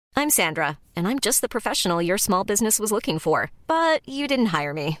I'm Sandra, and I'm just the professional your small business was looking for. But you didn't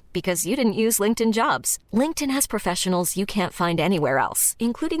hire me because you didn't use LinkedIn Jobs. LinkedIn has professionals you can't find anywhere else,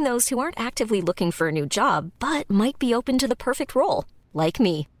 including those who aren't actively looking for a new job, but might be open to the perfect role, like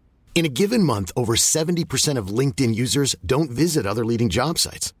me. In a given month, over 70% of LinkedIn users don't visit other leading job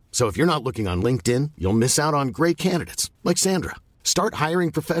sites. So if you're not looking on LinkedIn, you'll miss out on great candidates like Sandra. Start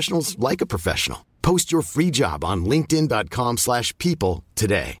hiring professionals like a professional. Post your free job on linkedin.com/people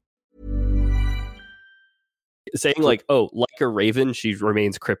today. Saying like, oh, like a raven, she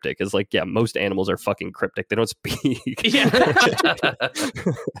remains cryptic is like, yeah, most animals are fucking cryptic. They don't speak. Yeah.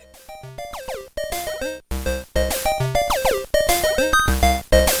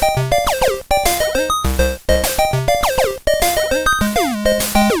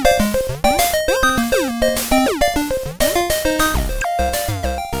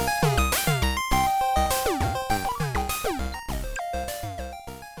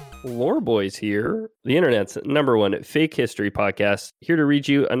 Lore Boys here, the internet's number one fake history podcast, here to read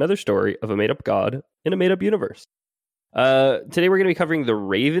you another story of a made-up god in a made-up universe. Today we're going to be covering the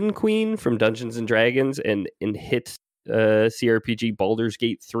Raven Queen from Dungeons & Dragons and in hit CRPG Baldur's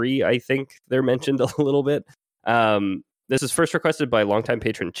Gate 3, I think they're mentioned a little bit. This is first requested by longtime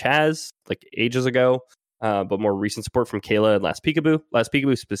patron Chaz, like ages ago, but more recent support from Kayla and Last Peekaboo. Last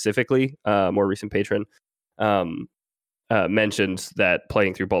Peekaboo specifically, more recent patron, mentioned that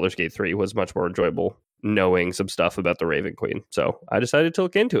playing through Baldur's Gate 3 was much more enjoyable knowing some stuff about the Raven Queen. So I decided to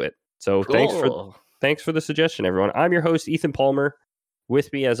look into it. So Cool. Thanks for the suggestion, everyone. I'm your host, Ethan Palmer.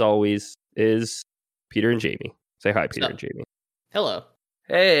 With me, as always, is Peter and Jamie. Say hi, Peter and Jamie. Hello.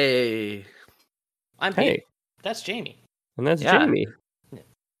 Hey. I'm Hey. Pete. That's Jamie. And that's Yeah. Jamie.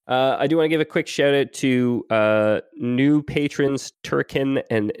 I do want to give a quick shout out to new patrons Turkin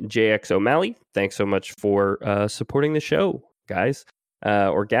and JX O'Malley. Thanks so much for supporting the show, guys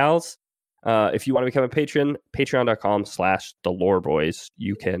or gals. If you want to become a patron, patreon.com/theloreboys.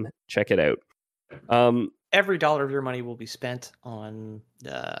 You can check it out. Every dollar of your money will be spent on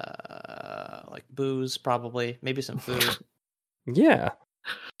like booze, probably, maybe some food. Yeah.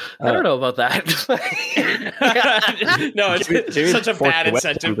 I don't know about that. No, it's such a bad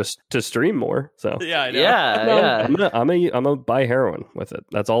incentive to stream more. So yeah, I know. Yeah. I'm gonna buy heroin with it.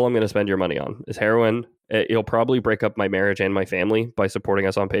 That's all I'm gonna spend your money on is heroin. It'll probably break up my marriage and my family by supporting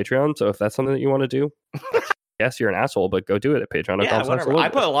us on Patreon. So if that's something that you want to do, yes, you're an asshole, but go do it at Patreon. Yeah, whatever. I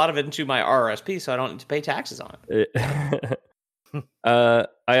put a lot of it into my RRSP, so I don't need to pay taxes on it.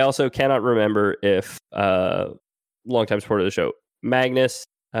 I also cannot remember if longtime supporter of the show Magnus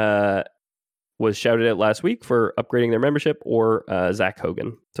was shouted out last week for upgrading their membership, or Zach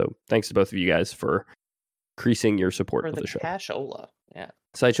Hogan. So thanks to both of you guys for increasing your support of the show. Cashola. Yeah.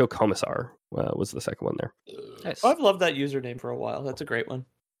 Sideshow Commissar was the second one there. Nice. I've loved that username for a while. That's a great one.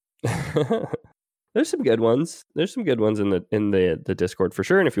 There's some good ones. There's some good ones in the Discord for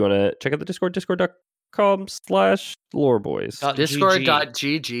sure. And if you want to check out the Discord, discord.com/loreboys.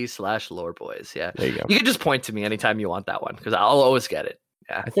 Discord.gg/loreboys. Yeah. There you go. You can just point to me anytime you want that one because I'll always get it.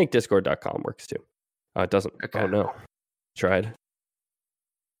 Yeah. I think discord.com works too. It doesn't. Okay. Oh no. Tried.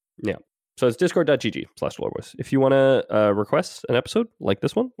 Yeah. So it's discord.gg/loreboys. If you want to request an episode like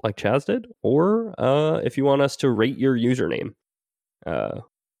this one, like Chaz did, or if you want us to rate your username, head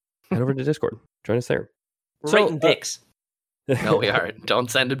over to Discord. Join us there. We're rating dicks. No, we aren't.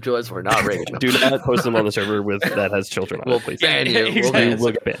 Don't send them to us. We're not rating them. Do not post them on the server that has children on it, please. ban you. Exactly.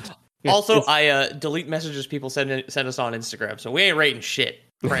 We'll get banned. Also, I delete messages people send us on Instagram, so we ain't rating shit,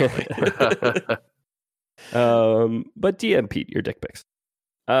 frankly. But DM Pete your dick pics.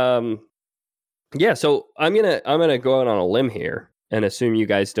 Yeah, so I'm gonna go out on a limb here and assume you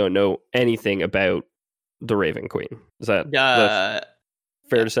guys don't know anything about the Raven Queen. Is that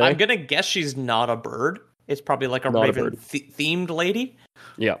fair to say? I'm gonna guess she's not a bird. It's probably like a Not a Raven bird. themed lady.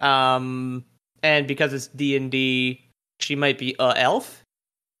 Yeah. And because it's D&D, she might be a elf.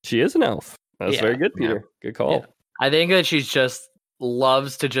 She is an elf. That's Yeah. very good, Peter. Good call. Yeah. I think that she's just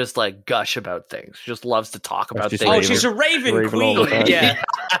loves to just like gush about things. She just loves to talk about she's things. Oh, Raven. she's a Raven Raven all the Queen. time. Yeah.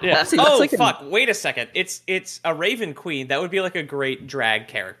 Yeah. See, that's Oh, like fuck. Wait a second. It's a Raven Queen. That would be like a great drag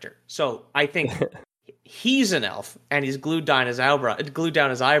character. So I think he's an elf, and he's glued down his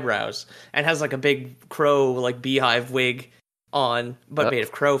eyebrows, and has like a big crow, like beehive wig on, but made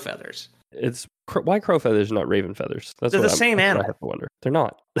of crow feathers. It's why crow feathers, not raven feathers? That's They're what the same that's what animal. I have to wonder. They're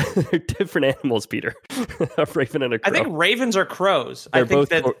not. They're different animals, Peter. A raven and a crow. I think ravens are crows. They're I think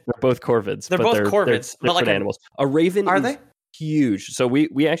both corvids. they're but both they're corvids, but different like animals. A raven are is, they? huge. So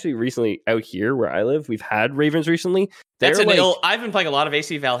we actually recently out here where I live, we've had ravens recently. That's They're an like, ill. I've been playing a lot of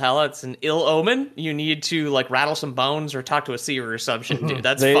AC Valhalla. It's an ill omen. You need to like rattle some bones or talk to a seer or some shit, dude.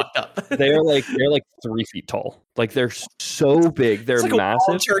 That's fucked up. they're like 3 feet tall. Like they're so big. They're it's like massive.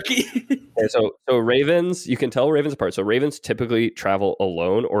 A wild turkey. Okay, so ravens, you can tell ravens apart. So ravens typically travel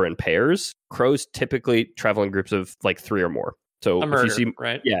alone or in pairs. Crows typically travel in groups of like 3 or more. So A murder, if you see,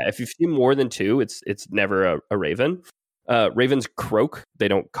 right? yeah, if you see more than 2, it's never a raven. Ravens croak. They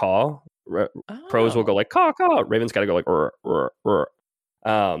don't caw. Crows will go like caw caw. Ravens got to go like rrr, rrr,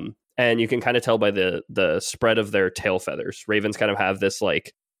 rrr. And you can kind of tell by the spread of their tail feathers. Ravens kind of have this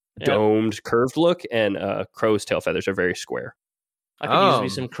like domed, curved look, and crows' tail feathers are very square. I could use me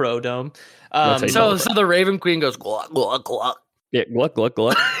some crow dome. So the Raven Queen goes glug glug glug. Yeah, gluck gluck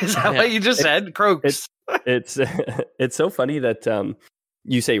gluck. Is that what you just said? Croaks. It's so funny that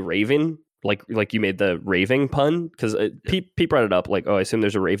you say raven like you made the raving pun because Pete brought it up like, oh, I assume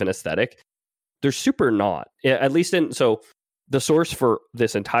there's a raven aesthetic. There's super not, at least in so the source for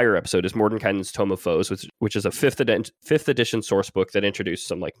this entire episode is Mordenkainen's Tome of Foes, which is a fifth edition source book that introduced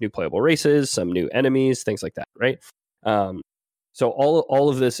some like new playable races, some new enemies, things like that, right? So all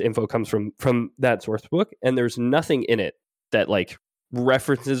of this info comes from that source book, and there's nothing in it that like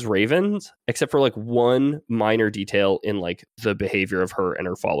references ravens except for like one minor detail in like the behavior of her and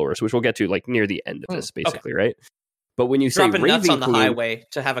her followers, which we'll get to like near the end of this, basically, right? But when you dropping say nuts Raven on the Queen, highway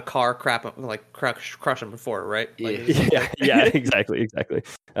to have a car crush them before, right? Like, yeah, exactly.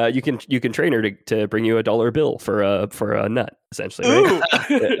 You can train her to bring you $1 bill for a nut, essentially. Right?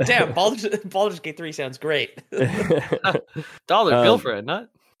 Ooh, damn! Baldur's Gate 3 sounds great. Dollar bill for a nut.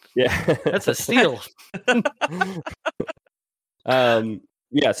 Yeah, that's a steal.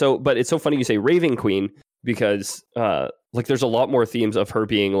 Yeah. So, but it's so funny you say Raven Queen because like there's a lot more themes of her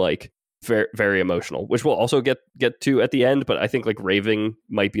being like very, very emotional, which we'll also get to at the end. But I think like Raven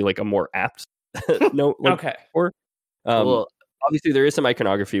might be like a more apt no. Like, okay. Or Cool. Obviously there is some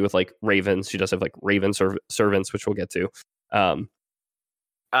iconography with like ravens. She does have like raven servants, which we'll get to.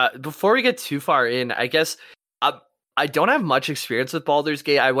 Before we get too far in, I guess I don't have much experience with Baldur's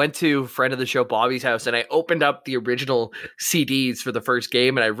Gate. I went to a friend of the show, Bobby's house, and I opened up the original CDs for the first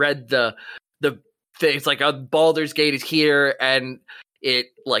game, and I read the things like Baldur's Gate is here, and it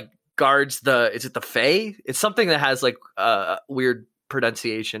like guards is it the Fae? It's something that has like weird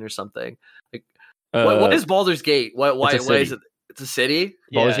pronunciation or something. Like what is Baldur's Gate? Why is it? It's a city.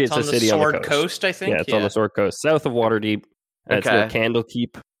 Baldur's Gate's it's a city Sword on the coast, I think. Yeah, it's on the Sword Coast, south of Waterdeep. It's near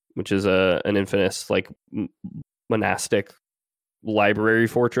Candlekeep, which is an infamous like monastic library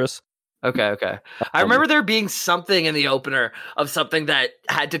fortress. Okay. I remember there being something in the opener of something that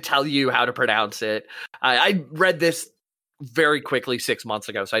had to tell you how to pronounce it. I read this very quickly 6 months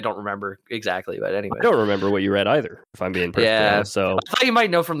ago, so I don't remember exactly. But anyway, I don't remember what you read either, if I'm being perfectly honest. So I thought you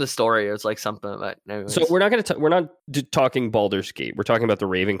might know from the story. It was like something. But anyways. So we're not talking Baldur's Gate. We're talking about the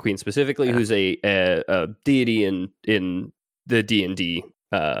Raven Queen specifically, who's a deity in the D&D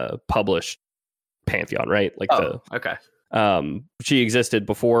published pantheon, right? Like okay. She existed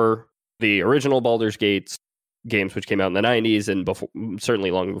before the original Baldur's Gate games, which came out in the 90s, and before,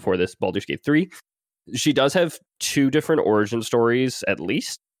 certainly long before this, Baldur's Gate 3. She does have 2 different origin stories, at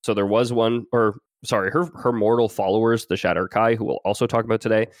least. So there was one, her mortal followers, the Shadar-kai, who we'll also talk about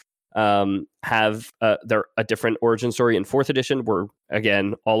today, have a different origin story in 4th edition, where,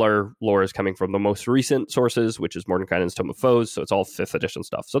 again, all our lore is coming from the most recent sources, which is Mordenkainen's Tome of Foes, so it's all 5th edition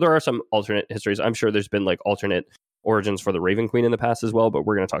stuff. So there are some alternate histories. I'm sure there's been, like, alternate origins for the Raven Queen in the past as well, but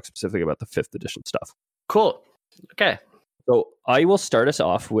we're going to talk specifically about the 5th edition stuff. Cool. Okay. So I will start us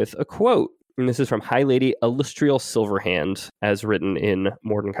off with a quote, and this is from High Lady Illustrial Silverhand, as written in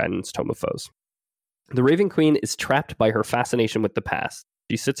Mordenkainen's Tome of Foes. The Raven Queen is trapped by her fascination with the past.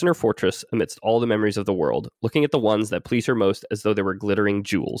 She sits in her fortress amidst all the memories of the world, looking at the ones that please her most as though they were glittering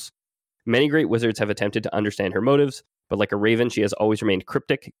jewels. Many great wizards have attempted to understand her motives, but like a raven, she has always remained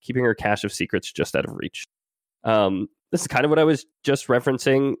cryptic, keeping her cache of secrets just out of reach. This is kind of what I was just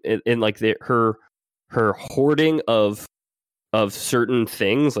referencing in like her hoarding of certain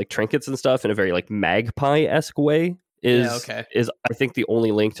things like trinkets and stuff in a very like magpie-esque way is I think the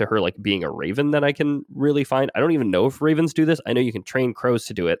only link to her like being a raven that I can really find. I don't even know if ravens do this. I know you can train crows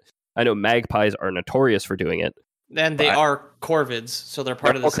to do it. I know magpies are notorious for doing it. And they are corvids, so they're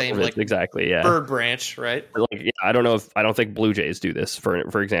part of the same like bird branch, right? Like, I don't think blue jays do this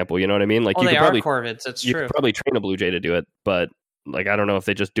for example. You know what I mean? Like they are corvids. That's true. You could probably train a blue jay to do it, but like I don't know if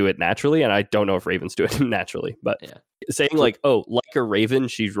they just do it naturally, and I don't know if ravens do it naturally. But saying like, oh, like a raven,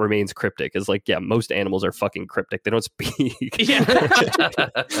 she remains cryptic is like, yeah, most animals are fucking cryptic. They don't speak. Yeah.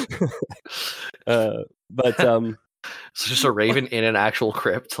 But It's just a raven in an actual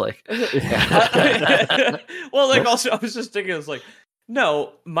crypt. Like, well, like also, I was just thinking, it's like,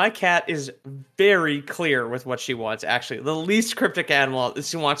 no, my cat is very clear with what she wants. Actually, the least cryptic animal is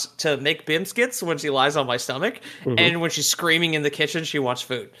she wants to make biscuits when she lies on my stomach, and when she's screaming in the kitchen, she wants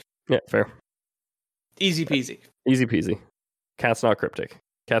food. Yeah, fair. Easy peasy. Easy peasy. Cat's not cryptic.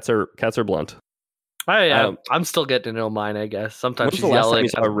 Cats are blunt. I'm still getting to know mine, I guess. Sometimes When's she's the last time yelling. you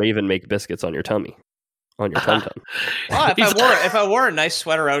saw a raven make biscuits on your tummy? On your tum. Oh, if I wore a nice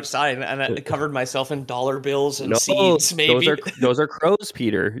sweater outside and I covered myself in dollar bills and seeds, maybe those are crows,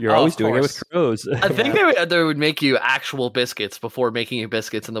 Peter. You're always doing it with crows. I think they would make you actual biscuits before making you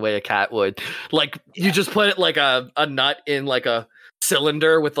biscuits in the way a cat would. Like you just put it like a nut in like a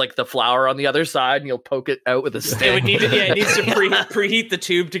cylinder with like the flour on the other side, and you'll poke it out with a stick. It needs to preheat the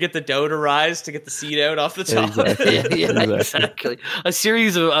tube to get the dough to rise, to get the seed out off the top. Exactly. A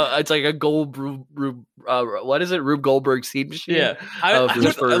series of it's like a what is it? Rube Goldberg seed machine. Yeah, I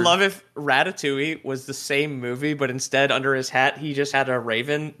love if Ratatouille was the same movie, but instead under his hat he just had a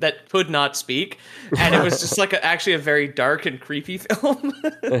raven that could not speak, and it was just like actually a very dark and creepy film.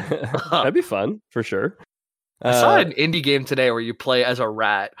 That'd be fun for sure. I saw an indie game today where you play as a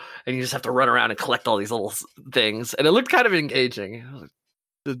rat and you just have to run around and collect all these little things, and it looked kind of engaging.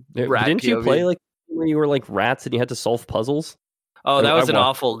 Didn't you play like where you were like rats and you had to solve puzzles? Oh, that was an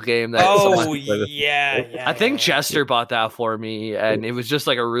awful game. Yeah. I think Chester bought that for me, and it was just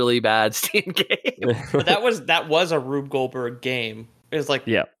like a really bad Steam game. But that was a Rube Goldberg game. It was like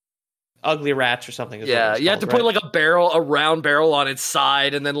Ugly Rats or something. Yeah, you had to put like a round barrel on its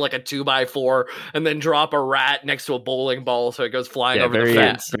side, and then like a 2x4, and then drop a rat next to a bowling ball so it goes flying over the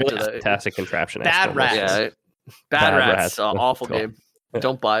fence. Fantastic contraption. Bad Rats. Yeah, Bad Rats. Awful game.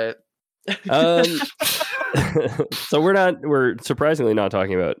 Don't buy it. So we're surprisingly not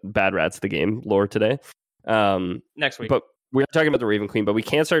talking about Bad Rats, the game lore today. Next week. But we're talking about the Raven Queen, but we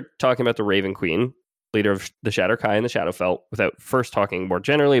can't start talking about the Raven Queen, leader of the Shadowkai and the Shadowfell, without first talking more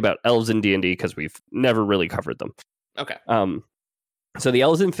generally about elves in D&D, because we've never really covered them. Okay. So the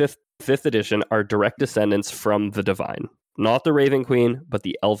elves in 5th edition are direct descendants from the divine, not the Raven Queen, but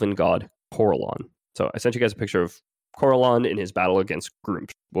the elven god Corellon. So I sent you guys a picture of Corellon in his battle against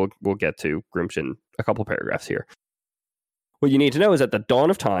Gruumsh. We'll get to Gruumsh in a couple paragraphs here. What you need to know is at the dawn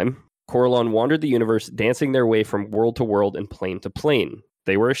of time, Corellon wandered the universe, dancing their way from world to world and plane to plane.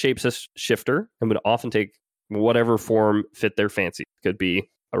 They were a shapeshifter and would often take whatever form fit their fancy. Could be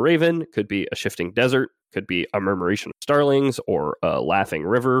a raven, could be a shifting desert, could be a murmuration of starlings, or a laughing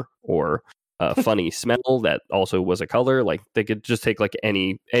river, or a funny smell that also was a color. Like they could just take like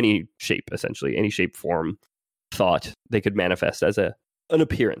any shape, essentially, any shape, form, thought they could manifest as an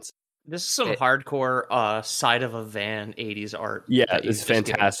appearance. This is some hardcore side of a van 80s art. Yeah, it's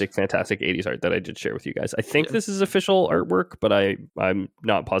fantastic 80s art that I did share with you guys. I think this is official artwork, but I'm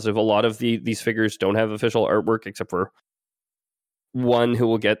not positive. A lot of these figures don't have official artwork, except for one who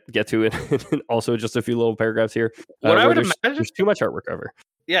we'll get to it. And also just a few little paragraphs here. What I would imagine, there's too much artwork over.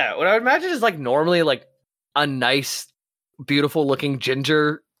 Yeah, what I would imagine is like normally like a nice, beautiful looking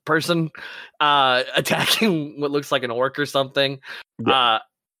ginger person attacking what looks like an orc or something. Yeah.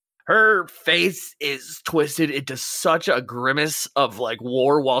 Her face is twisted into such a grimace of like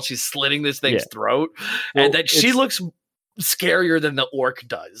war while she's slitting this thing's throat, and that she looks scarier than the orc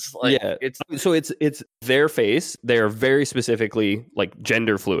does. Like, it's their face. They are very specifically like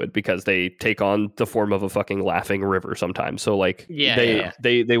gender fluid because they take on the form of a fucking laughing river sometimes. So like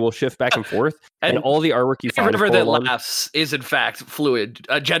they will shift back and forth, and all the artwork you find river that laughs is in fact fluid,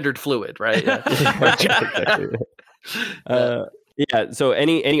 gendered fluid, right? Yeah, so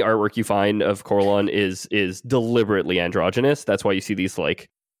any artwork you find of Corellon is deliberately androgynous. That's why you see these like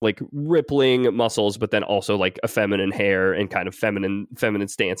rippling muscles, but then also like a feminine hair and kind of feminine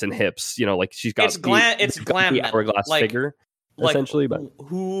stance and hips. You know, like she's got it's glam the hourglass figure, essentially. But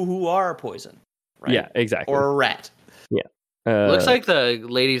who are poison, right? Yeah, exactly. Or a rat. Yeah, looks like the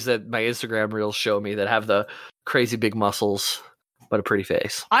ladies that my Instagram reels show me that have the crazy big muscles. But a pretty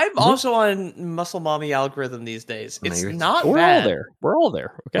face. I'm also on Muscle Mommy algorithm these days. It's not we're bad. all there. We're all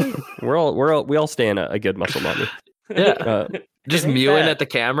there. Okay, we all stay in a good Muscle Mommy. Yeah, just mewing at the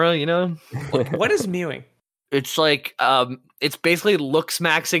camera. You know what is mewing? It's like it's basically looks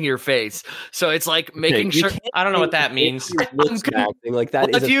maxing your face. So it's like making sure. I don't know what that means. Looks maxing like that.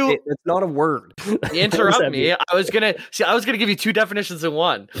 Well, it's not a word. Interrupt me. I was gonna give you two definitions in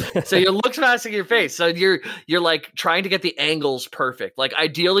one. So you're looks maxing your face. So you're like trying to get the angles perfect. Like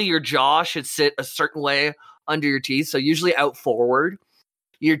ideally, your jaw should sit a certain way under your teeth. So usually out forward.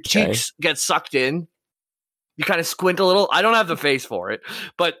 Your cheeks get sucked in. You kind of squint a little. I don't have the face for it,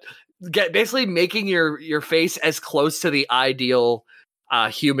 but basically making your face as close to the ideal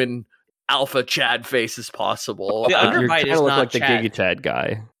human alpha Chad face as possible. The You're underbite kinda is look not like Chad. the Giga Chad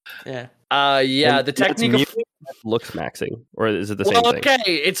guy. Yeah. And The technique of that's looks maxing, or is it the same well, thing?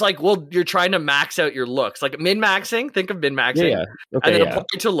 okay, it's like, well, you're trying to max out your looks, like min-maxing. Think of min-maxing, Yeah. Okay. and then Yeah.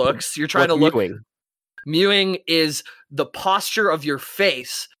 apply to looks. You're trying What's to look. mewing? Mewing is the posture of your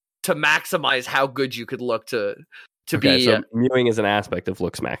face to maximize how good you could look to Okay, be. so mewing is an aspect of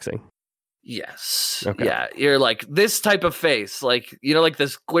looks maxing. Yes. Okay. Yeah. You're like this type of face, like like the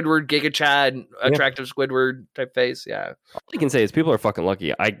Squidward, Giga Chad, attractive Squidward type face. Yeah. All I can say is people are fucking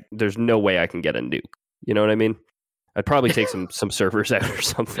lucky. There's no way I can get a nuke. You know what I mean? I'd probably take some servers out or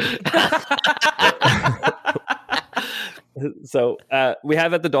something. So we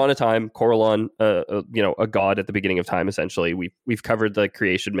have at the dawn of time, Corellon, a god at the beginning of time. Essentially, we've covered the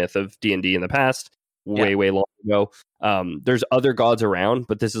creation myth of D&D in the past, way long ago. There's other gods around,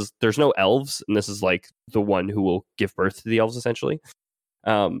 but there's no elves, and this is like the one who will give birth to the elves. Essentially,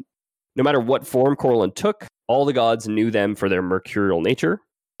 no matter what form Corellon took, all the gods knew them for their mercurial nature.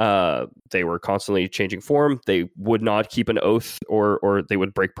 They were constantly changing form. They would not keep an oath, or they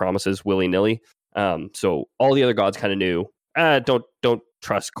would break promises willy-nilly. So all the other gods kind of knew, don't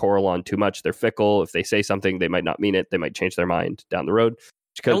trust Corellon too much. They're fickle. If they say something, they might not mean it. They might change their mind down the road.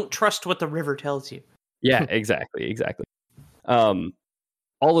 Don't trust what the river tells you. Yeah, exactly. All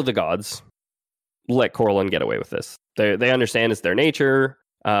of the gods let Corellon get away with this. They understand it's their nature.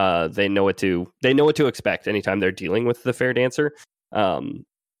 They know what to expect anytime they're dealing with the fair dancer.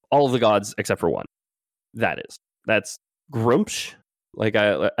 All of the gods except for one. That's Gruumsh. Like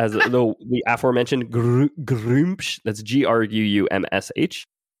as the aforementioned Gruumsh. That's Gruumsh.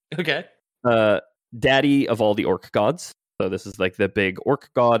 Okay. Daddy of all the orc gods. So this is like the big orc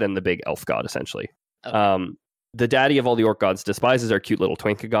god and the big elf god, essentially. Okay. The daddy of all the orc gods despises our cute little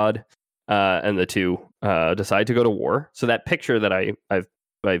twink god, and the two decide to go to war. So that picture that I've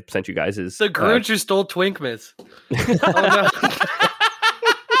sent you guys is the Grunge who stole Twinkmas. Oh no.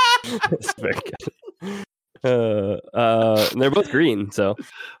 It's very good. They're both green, so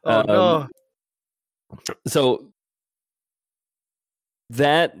no. So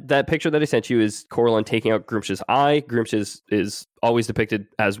that picture that I sent you is Corellon taking out Gruumsh's eye. Gruumsh is always depicted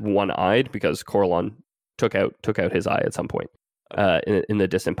as one-eyed because Corellon took out his eye at some point in the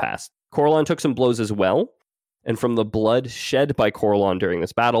distant past. Corellon took some blows as well, and from the blood shed by Corellon during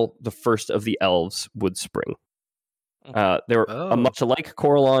this battle, the first of the elves would spring. They were much alike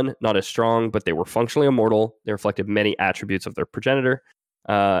Corellon, not as strong, but they were functionally immortal. They reflected many attributes of their progenitor,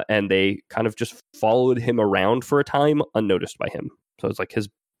 and they kind of just followed him around for a time, unnoticed by him. So it's like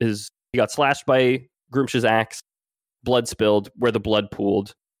he got slashed by Gruumsh's axe, blood spilled, where the blood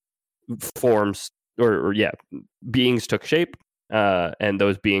pooled, forms beings took shape, and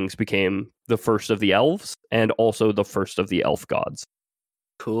those beings became the first of the elves and also the first of the elf gods.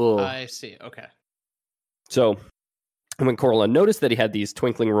 Cool. I see. Okay. So when Corellon noticed that he had these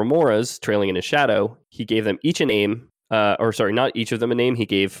twinkling remoras trailing in his shadow, he gave them each a name. Not each of them a name. He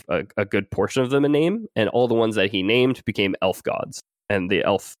gave a good portion of them a name, and all the ones that he named became elf gods, and the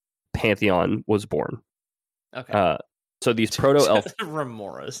elf pantheon was born. Okay. So these proto-elf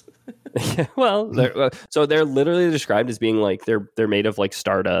remoras. well, they're literally described as being like they're made of like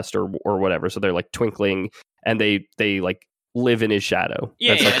stardust or whatever. So they're like twinkling, and they like live in his shadow.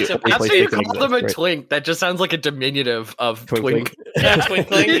 Yeah, That's yeah. That's why you call them a right? twink. That just sounds like a diminutive of Twinkling. twink. Yeah,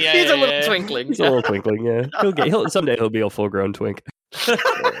 twinkling. Yeah, He's a little yeah. twinkling. He's a little twinkling, yeah. Someday he'll be a full-grown twink.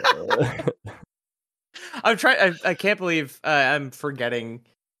 I'm trying. I can't believe I'm forgetting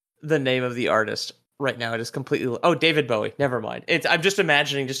the name of the artist right now. It is completely. Oh, David Bowie. Never mind. I'm just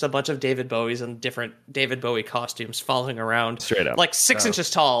imagining just a bunch of David Bowies in different David Bowie costumes following around, Straight up. like 6 inches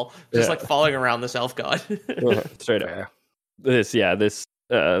tall, just like following around this elf god. Straight up. This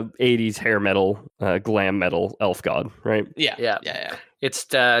 80s hair metal, glam metal elf god, right? Yeah. It's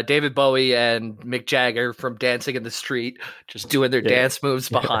David Bowie and Mick Jagger from Dancing in the Street, just doing their dance moves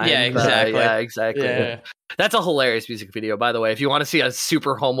behind. Yeah, exactly. Exactly. Yeah. That's a hilarious music video, by the way. If you want to see a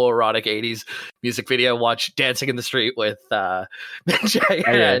super homoerotic 80s music video, watch Dancing in the Street with Mick Jagger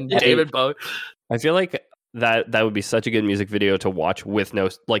and David Bowie. I feel like that would be such a good music video to watch with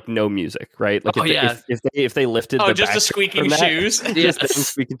no music, right? Like if they lifted just the squeaking shoes. Just them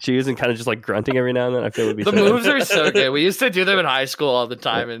squeaking shoes and kind of just like grunting every now and then. I feel it would be the so moves are so good. We used to do them in high school all the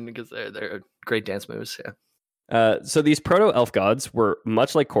time, and because they're great dance moves. Yeah. So these proto-elf gods were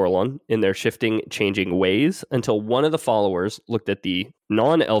much like Corellon in their shifting, changing ways until one of the followers looked at the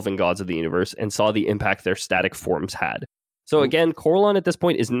non-elven gods of the universe and saw the impact their static forms had. So again, Corellon at this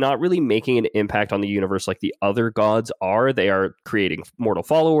point is not really making an impact on the universe like the other gods are. They are creating mortal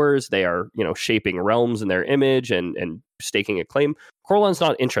followers. They are, shaping realms in their image and staking a claim. Corellon's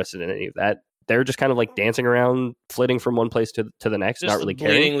not interested in any of that. They're just kind of like dancing around, flitting from one place to the next, just not really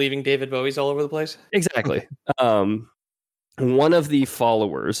caring. Leaving David Bowie's all over the place. Exactly. One of the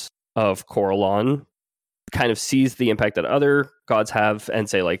followers of Corellon kind of sees the impact that other gods have and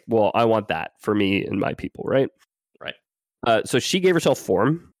say like, well, I want that for me and my people, right? So she gave herself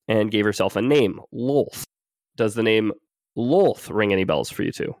form and gave herself a name, Lolth. Does the name Lolth ring any bells for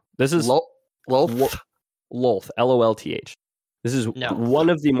you two? This is Lolth. Lolth, Lolth. This is one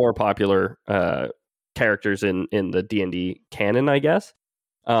of the more popular characters in the D&D canon, I guess,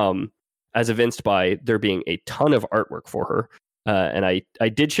 as evinced by there being a ton of artwork for her. And I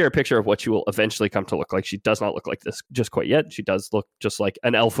did share a picture of what she will eventually come to look like. She does not look like this just quite yet. She does look just like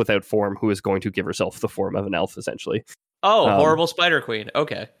an elf without form who is going to give herself the form of an elf, essentially. Oh, horrible Spider Queen.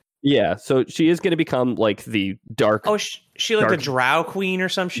 Okay. Yeah, so she is going to become like the dark... Oh, she like the Drow Queen or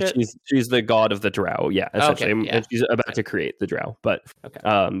some shit? She's the god of the Drow, yeah, essentially. Okay, yeah. And she's about to create the Drow. But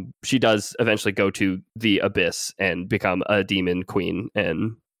she does eventually go to the Abyss and become a demon queen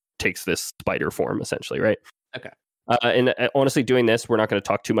and takes this spider form, essentially, right? Okay. And honestly, doing this, we're not going to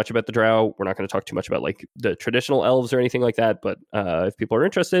talk too much about the Drow. We're not going to talk too much about like the traditional elves or anything like that. But if people are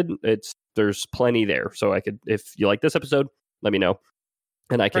interested, there's plenty there. So if you like this episode, let me know,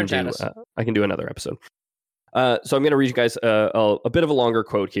 and I can do another episode. So I'm going to read you guys a bit of a longer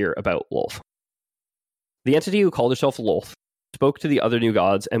quote here about Lolth. The entity who called herself Lolth spoke to the other new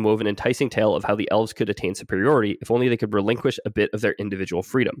gods and wove an enticing tale of how the elves could attain superiority if only they could relinquish a bit of their individual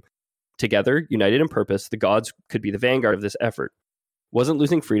freedom. Together, united in purpose, the gods could be the vanguard of this effort. Wasn't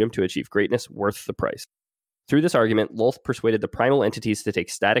losing freedom to achieve greatness worth the price? Through this argument, Lolth persuaded the primal entities to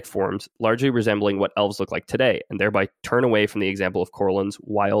take static forms, largely resembling what elves look like today, and thereby turn away from the example of Corellon's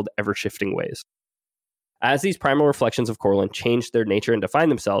wild, ever-shifting ways. As these primal reflections of Corellon changed their nature and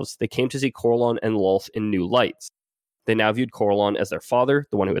defined themselves, they came to see Corellon and Lolth in new lights. They now viewed Corellon as their father,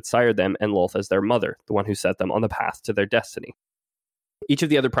 the one who had sired them, and Lolth as their mother, the one who set them on the path to their destiny. Each of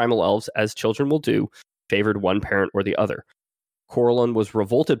the other primal elves, as children will do, favored one parent or the other. Corellon was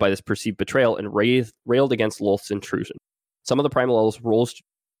revolted by this perceived betrayal and railed against Lolth's intrusion. Some of the primal elves rose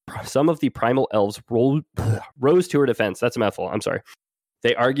to her defense. That's a mouthful. I'm sorry.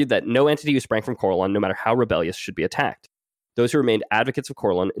 They argued that no entity who sprang from Corellon, no matter how rebellious, should be attacked. Those who remained advocates of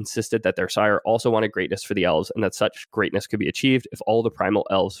Corellon insisted that their sire also wanted greatness for the elves, and that such greatness could be achieved if all the primal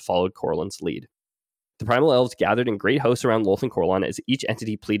elves followed Corellon's lead. The primal elves gathered in great hosts around Lolth and Corellon as each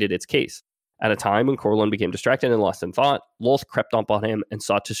entity pleaded its case. At a time when Corellon became distracted and lost in thought, Lolth crept up on him and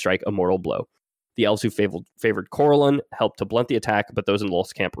sought to strike a mortal blow. The elves who favored Corellon helped to blunt the attack, but those in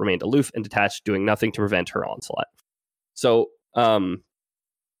Lolth's camp remained aloof and detached, doing nothing to prevent her onslaught. So,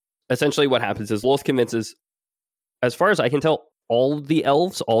 essentially what happens is Lolth convinces, as far as I can tell, all the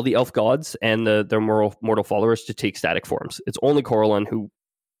elves, all the elf gods, and their mortal followers to take static forms. It's only Corellon who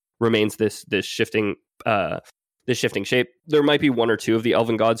remains this shifting shape. There might be one or two of the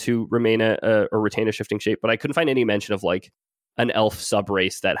elven gods who remain or retain a shifting shape, but I couldn't find any mention of like an elf sub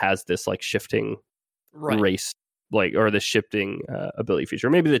race that has this like shifting race, like, or the shifting ability feature.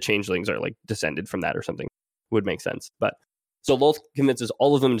 Maybe the changelings are like descended from that or something. Would make sense. But so Lolth convinces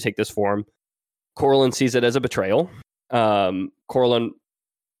all of them to take this form. Corellon sees it as a betrayal. Corellon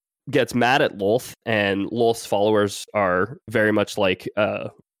gets mad at Lolth, and Lolth's followers are very much like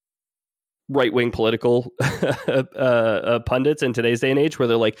right-wing political pundits in today's day and age, where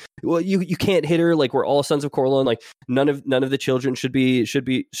they're like, well, you can't hit her, like, we're all sons of Corellon, like none of the children should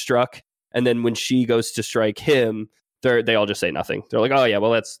be struck. And then when she goes to strike him, they all just say nothing. They're like, oh yeah,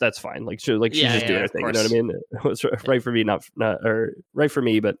 well that's fine, like she's just doing her thing, you know what I mean? It was right for me, or right for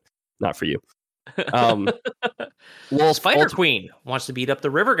me, but not for you. Well, Spider Queen wants to beat up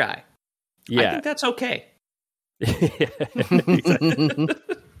the river guy. Yeah, I think that's okay.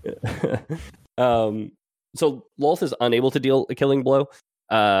 So Lolth is unable to deal a killing blow,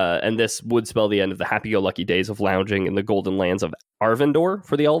 and this would spell the end of the happy-go-lucky days of lounging in the golden lands of Arvindor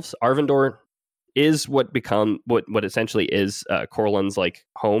for the elves. Arvindor is what essentially is Corellon's like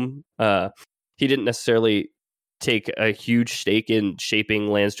home. He didn't necessarily take a huge stake in shaping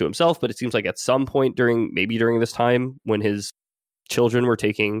lands to himself, but it seems like at some point during this time when his children were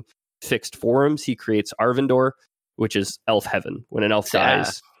taking fixed forms, he creates Arvindor, which is elf heaven. When an elf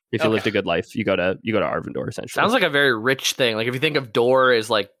dies, if you lived a good life, you go to Arvindor, essentially. Sounds like a very rich thing. Like if you think of Dor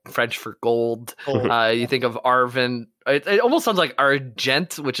as like French for gold, you think of Arvin. It almost sounds like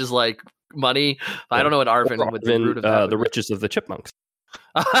Argent, which is like money. I don't know what Arvin would be. The riches of the chipmunks.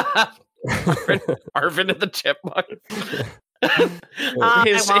 Arvin and the Chipmunk.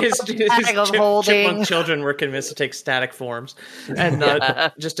 His chipmunk children were convinced to take static forms and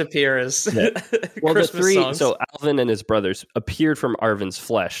not just appear as Well, Christmas the three, songs. so Alvin and his brothers appeared from Arvin's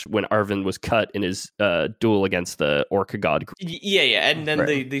flesh when Arvin was cut in his duel against the Orca god. Yeah, and then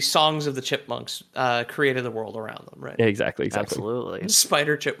Right. the songs of the chipmunks created the world around them, right? Yeah, exactly. Absolutely.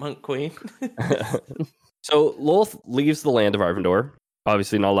 Spider Chipmunk Queen. So Lolth leaves the land of Arvindor,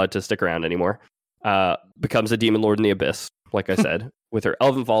 obviously not allowed to stick around anymore, becomes a demon lord in the abyss, like I said, with her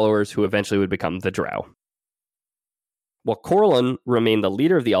elven followers who eventually would become the Drow. While Corlun remained the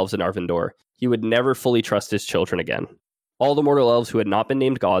leader of the elves in Arvindor, he would never fully trust his children again. All the mortal elves who had not been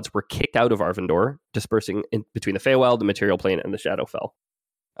named gods were kicked out of Arvindor, dispersing in between the Feywild, the Material Plane, and the Shadowfell,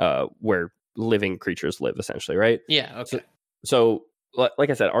 where living creatures live, essentially, right? Yeah, okay. So like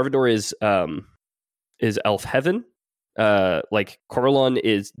I said, Arvindor is elf heaven. Like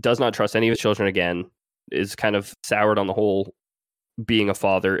Corlun does not trust any of his children again, is kind of soured on the whole being a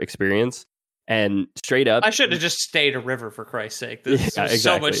father experience, and straight up, I should have just stayed a river, for Christ's sake. This is exactly.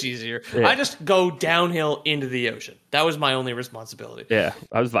 so much easier. Yeah. I just go downhill into the ocean. That was my only responsibility. yeah,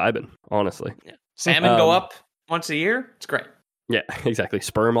 I was vibing, honestly. Yeah. Salmon go up once a year. It's great. Yeah, exactly.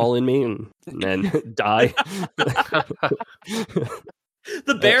 Sperm all in me and then die.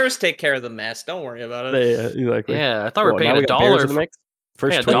 The bears take care of the mess. Don't worry about it. Yeah, exactly. Yeah, I thought we were Well, paying now a we got bears dollar. in the mix.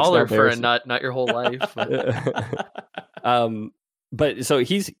 First Paying a Twinks, now dollar for a bears. nut, not your whole life. But so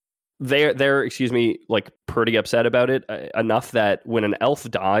they're excuse me, like pretty upset about it enough that when an elf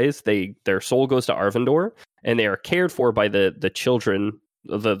dies, their soul goes to Arvindor, and they are cared for by the children,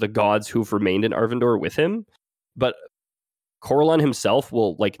 the gods who've remained in Arvindor with him. But Corlun himself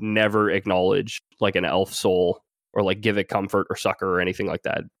will like never acknowledge like an elf soul or like give it comfort or succor or anything like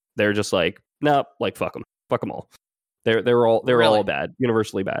that. They're just like, nah, like fuck them all. They're all Really? bad,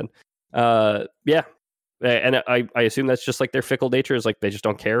 universally bad. Yeah. And I assume that's just like their fickle nature is like they just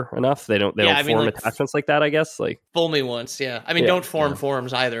don't care enough. They don't Yeah, I mean, form like, attachments like that, I guess. Like Fool me once, yeah. I mean, Yeah, don't form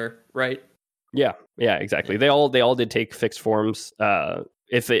forms either, right? yeah, exactly. They all did take fixed forms.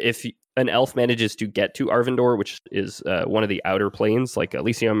 If an elf manages to get to Arvindor, which is one of the outer planes, like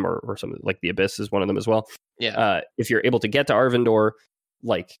Elysium or something like the Abyss is one of them as well. Yeah. If you're able to get to Arvindor,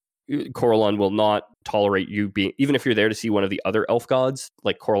 like Corlun will not tolerate you being, even if you're there to see one of the other elf gods,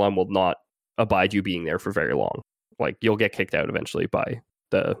 like Corlun will not abide you being there for very long. Like you'll get kicked out eventually by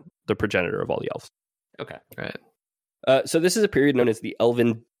the progenitor of all the elves. Okay. Right. So this is a period known as the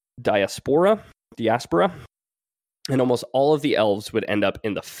Elven diaspora, and almost all of the elves would end up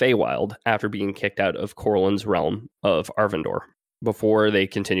in the Feywild after being kicked out of Corlun's realm of Arvindor before they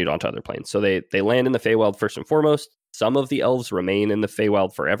continued on to other planes. So they land in the Feywild first and foremost. Some of the elves remain in the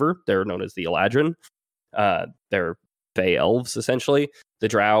Feywild forever. They're known as the Eladrin. They're Fey elves, essentially. The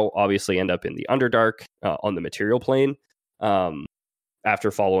Drow obviously end up in the Underdark on the material plane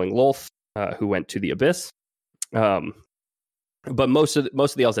after following Lolth, who went to the Abyss. But most of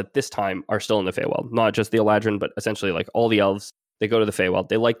the elves at this time are still in the Feywild, not just the Eladrin, but essentially like all the elves. They go to the Feywild.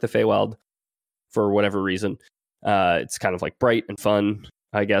 They like the Feywild for whatever reason. It's kind of like bright and fun,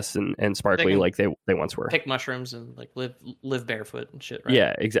 I guess, and sparkly like they once were. Pick mushrooms and like live barefoot and shit, right?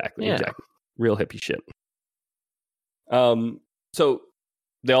 Yeah, exactly. Real hippie shit. So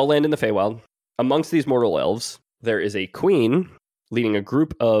they all land in the Feywild. Amongst these mortal elves, there is a queen leading a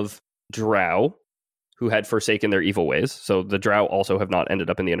group of Drow who had forsaken their evil ways. So the Drow also have not ended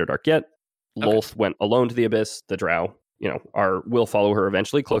up in the Underdark yet. Okay. Lolth went alone to the Abyss. The Drow, will follow her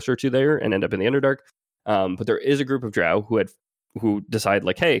eventually closer to there and end up in the Underdark. But there is a group of Drow who decide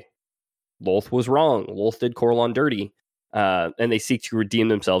like, hey, Lolth was wrong. Lolth did Corlun dirty. And they seek to redeem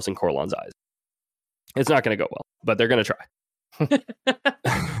themselves in Corlun's eyes. It's not going to go well, but they're going to try.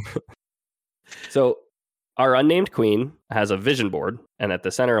 So our unnamed queen has a vision board, and at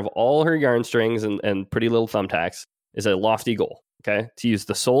the center of all her yarn strings and pretty little thumbtacks is a lofty goal, okay? To use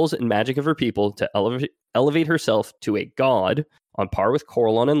the souls and magic of her people to elevate herself to a god on par with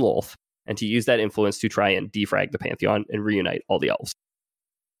Corlun and Lolth, and to use that influence to try and defrag the Pantheon and reunite all the elves.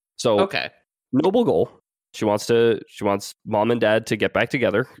 So, Okay. Noble goal. She wants mom and dad to get back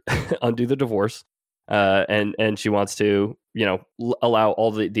together, undo the divorce, and she wants to, allow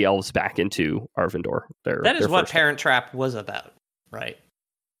all the elves back into Arvindor. That is what Parent Trap was about, right?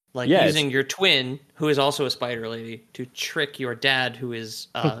 Like using your twin, who is also a spider lady, to trick your dad, who is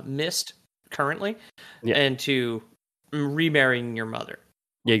missed currently, and to remarrying your mother.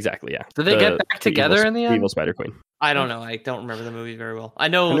 Yeah, exactly. Yeah. Did they get back together in the end? Evil Spider Queen. I don't know. I don't remember the movie very well. I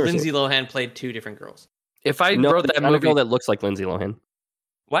know Lindsay Lohan played two different girls. If I wrote that found movie, a girl that looks like Lindsay Lohan.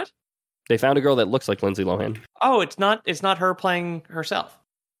 What? They found a girl that looks like Lindsay Lohan. Oh, it's not her playing herself.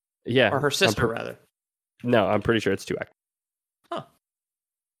 Yeah, or her sister rather. No, I'm pretty sure it's 2 actors.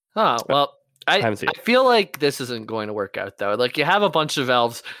 Well, I haven't seen it. feel like this isn't going to work out though. Like you have a bunch of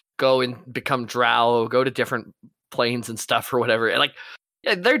elves go and become drow, go to different planes and stuff or whatever, and like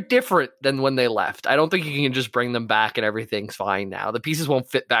they're different than when they left. I don't think you can just bring them back and everything's fine now. The pieces won't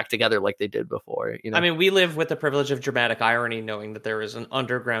fit back together like they did before. You know? I mean, we live with the privilege of dramatic irony, knowing that there is an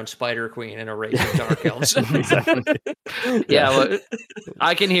underground spider queen and a race of dark elves. Exactly. Yeah, well,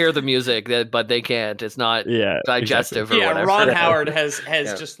 I can hear the music, but they can't. It's not digestive or whatever. Ron Howard has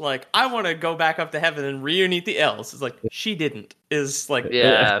just like, I want to go back up to heaven and reunite the elves. It's like, she didn't. Is like,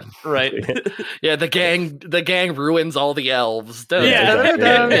 right. Yeah, the gang ruins all the elves.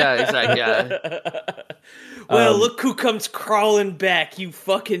 Yeah, exactly. Yeah. Well, look who comes crawling back, you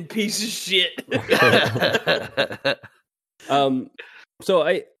fucking piece of shit. So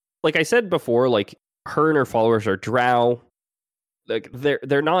I said before, like her and her followers are drow. Like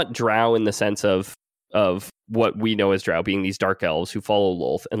they're not drow in the sense of what we know as drow being these dark elves who follow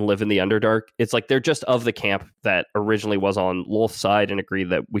Lolth and live in the Underdark. It's like they're just of the camp that originally was on Lolth's side and agreed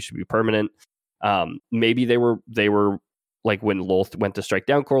that we should be permanent. Maybe they were like when Lolth went to strike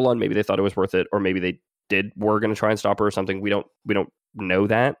down Corlon, maybe they thought it was worth it, or maybe they were going to try and stop her or something. We don't know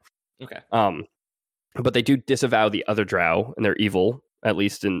that. Okay. But they do disavow the other drow and they're evil, at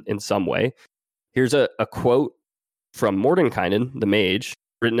least in some way. Here's a quote from Mordenkainen, the mage,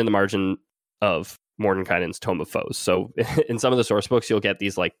 written in the margin of Mordenkainen's Tome of Foes. So in some of the source books, you'll get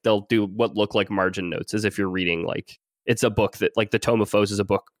these, like, they'll do what look like margin notes as if you're reading, like, it's a book that, like, the Tome of Foes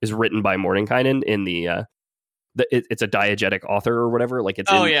is written by Mordenkainen in it's a diegetic author or whatever. Like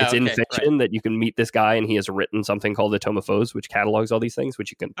it's in fiction that you can meet this guy and he has written something called the Tome of Foes, which catalogs all these things,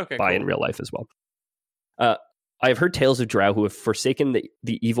 which you can buy in real life as well. I have heard tales of drow who have forsaken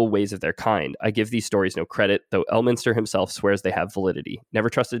the evil ways of their kind. I give these stories no credit, though Elminster himself swears they have validity. Never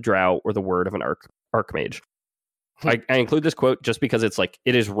trusted drow or the word of an archmage. I include this quote just because it's like,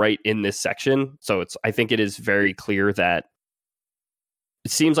 it is right in this section. So I think it is very clear that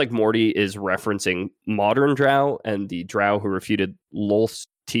it seems like Morty is referencing modern drow, and the drow who refuted Lolth's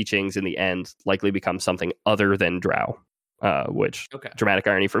teachings in the end likely become something other than drow, which dramatic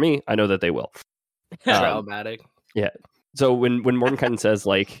irony for me, I know that they will. Dramatic. Yeah. So when Mordenkainen says,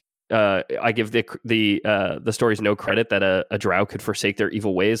 like, I give the stories no credit that a drow could forsake their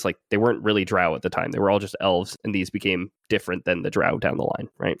evil ways, like, they weren't really drow at the time. They were all just elves, and these became different than the drow down the line,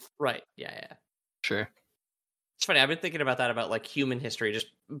 right? Right. Yeah. Sure. It's funny. I've been thinking about that, about like human history, just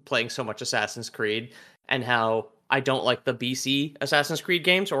playing so much Assassin's Creed, and how I don't like the BC Assassin's Creed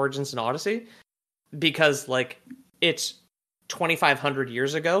games, Origins and Odyssey, because like it's 2,500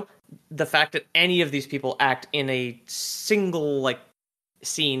 years ago. The fact that any of these people act in a single like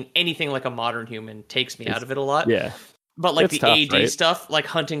scene, anything like a modern human, takes me out of it a lot. Yeah. But like it's the tough, AD right? stuff, like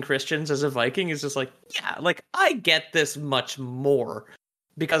hunting Christians as a Viking, is just like, yeah, like I get this much more.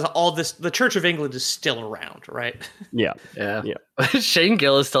 Because all this, the Church of England is still around, right? Yeah. Shane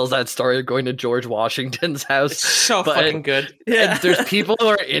Gillis tells that story of going to George Washington's house. It's so fucking good. Yeah. And there's people who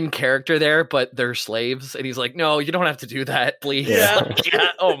are in character there, but they're slaves. And he's like, no, you don't have to do that, please. Yeah.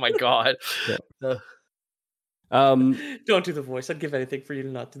 Oh my God. Yeah. Don't do the voice. I'd give anything for you to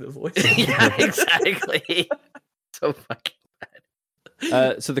not do the voice. Yeah, exactly. So fucking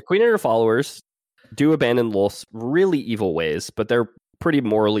bad. So the Queen and her followers do abandon Lolth's really evil ways, but they're pretty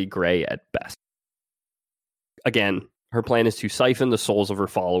morally gray at best. Again, her plan is to siphon the souls of her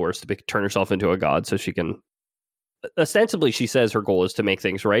followers to turn herself into a god so she can... Ostensibly, she says her goal is to make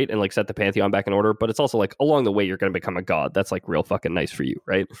things right and like set the Pantheon back in order, but it's also like, along the way, you're going to become a god. That's like real fucking nice for you,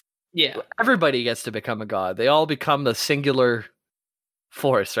 right? Yeah. Everybody gets to become a god. They all become the singular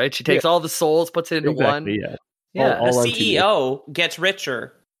force, right? She takes all the souls, puts it into one. Yeah. Yeah. All the CEO gets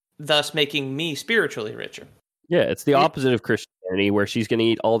richer, thus making me spiritually richer. Yeah, it's the opposite of Christianity, where she's going to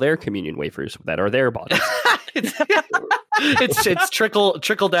eat all their communion wafers that are their bodies. it's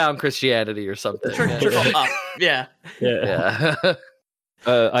trickle down Christianity or something. Trickle up. Yeah.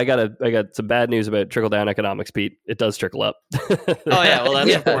 I got some bad news about trickle down economics, Pete. It does trickle up. Oh yeah, well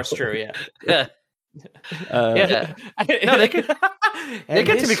that's of course true. Yeah. No, they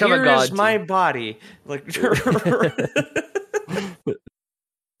get to become a god. Is my body like.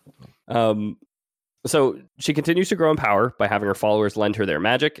 So she continues to grow in power by having her followers lend her their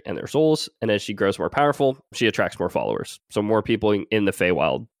magic and their souls, and as she grows more powerful, she attracts more followers. So more people in the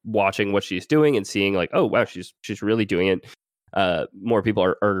Feywild watching what she's doing and seeing like, oh wow, she's really doing it. More people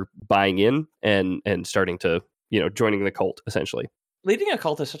are buying in and starting to, joining the cult essentially. Leading a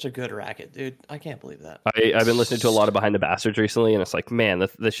cult is such a good racket, dude. I can't believe that. I've been listening to a lot of Behind the Bastards recently, and it's like, man,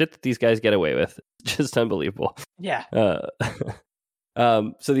 the shit that these guys get away with, just unbelievable. Yeah.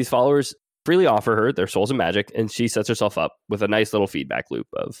 So these followers freely offer her their souls and magic, and she sets herself up with a nice little feedback loop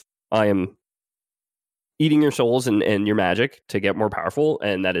of, I am eating your souls and your magic to get more powerful,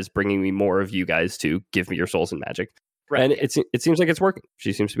 and that is bringing me more of you guys to give me your souls and magic. Right. And it seems like it's working.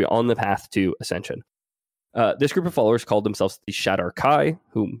 She seems to be on the path to ascension. This group of followers called themselves the Shadar Kai,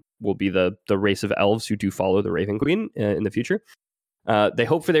 who will be the race of elves who do follow the Raven Queen in the future. They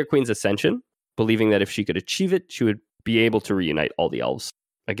hope for their queen's ascension, believing that if she could achieve it, she would be able to reunite all the elves.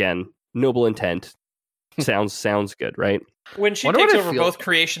 Again, noble intent. Sounds good, right? When she takes over both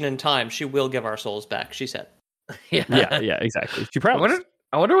creation and time, she will give our souls back, she said. Yeah, exactly. She promised.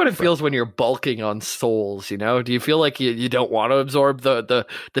 I wonder what it feels when you're bulking on souls, you know? Do you feel like you don't want to absorb the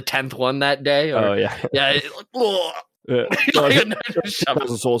 10th one that day? Or, oh, yeah. Yeah. Like,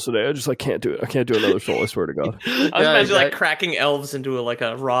 1,000 souls today. I just can't do it. I can't do another soul, I swear to God. I was imagining like cracking elves into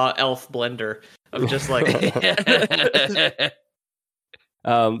a raw elf blender of just like...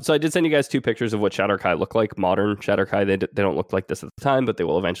 So I did send you guys 2 pictures of what Shadar Kai look like. Modern Shadar Kai, they don't look like this at the time, but they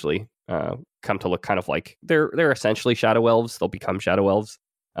will eventually come to look kind of like they're essentially shadow elves. They'll become shadow elves.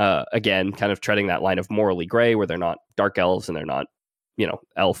 Again, kind of treading that line of morally gray, where they're not dark elves and they're not,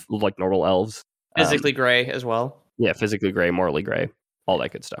 elf like normal elves. Physically gray as well. Yeah, physically gray, morally gray, all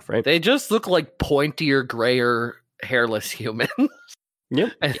that good stuff, right? They just look like pointier, grayer, hairless humans.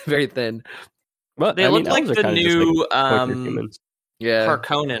 Yep, and very thin. But they look like the new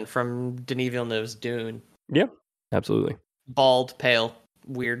Harkonnen from Denis Villeneuve's Dune. Yeah, absolutely. Bald, pale,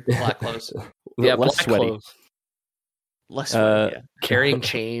 weird, black clothes. Yeah, less sweaty. Clothes. Less sweaty, yeah. Carrying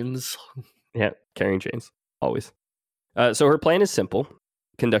chains. Yeah, carrying chains, always. So her plan is simple.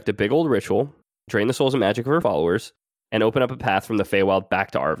 Conduct a big old ritual, drain the souls and magic of her followers, and open up a path from the Feywild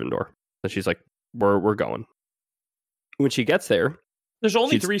back to Arvindor. So she's like, we're going. When she gets there... There's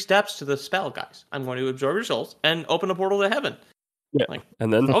only 3 steps to the spell, guys. I'm going to absorb your souls and open a portal to heaven. Yeah,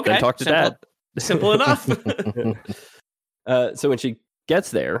 and then talk to Dad. Simple enough. So when she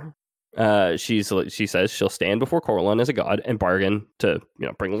gets there, she says she'll stand before Corellon as a god and bargain to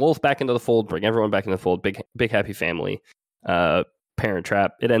bring Lilith back into the fold, bring everyone back into the fold, big happy family. Parent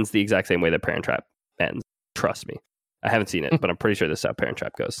Trap. It ends the exact same way that Parent Trap ends. Trust me. I haven't seen it, but I'm pretty sure this is how Parent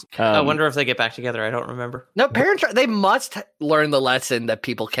Trap goes. I wonder if they get back together. I don't remember. No, Parent Trap. They must learn the lesson that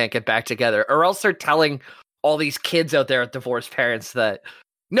people can't get back together, or else they're telling all these kids out there with divorced parents that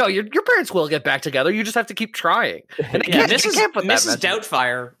no, your parents will get back together. You just have to keep trying. And Mrs.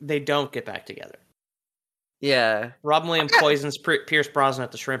 Doubtfire, they don't get back together. Yeah, Robin Williams poisons Pierce Brosnan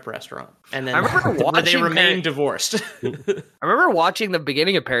at the shrimp restaurant, and then they remain divorced. I remember watching the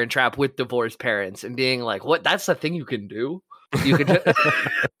beginning of Parent Trap with divorced parents and being like, "What? That's the thing you can do? You could you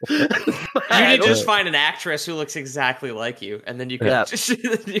need to just find an actress who looks exactly like you, and then you can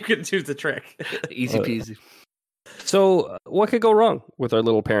you can do the trick. Easy peasy." So, what could go wrong with our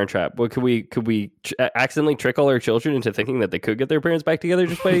little Parent Trap? What could we accidentally trick all our children into thinking that they could get their parents back together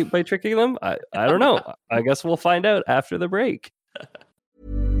just by tricking them? I don't know. I guess we'll find out after the break.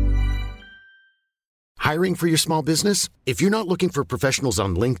 Hiring for your small business? If you're not looking for professionals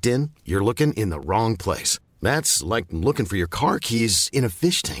on LinkedIn, you're looking in the wrong place. That's like looking for your car keys in a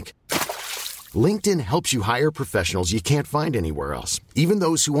fish tank. LinkedIn helps you hire professionals you can't find anywhere else, even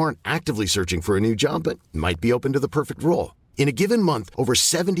those who aren't actively searching for a new job but might be open to the perfect role. In a given month, over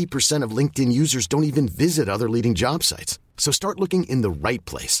 70% of LinkedIn users don't even visit other leading job sites. So start looking in the right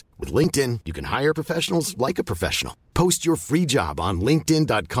place. With LinkedIn, you can hire professionals like a professional. Post your free job on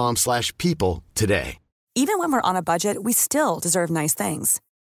linkedin.com/people today. Even when we're on a budget, we still deserve nice things.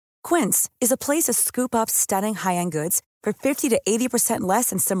 Quince is a place to scoop up stunning high-end goods for 50 to 80%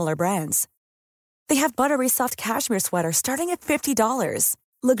 less than similar brands. They have buttery soft cashmere sweaters starting at $50,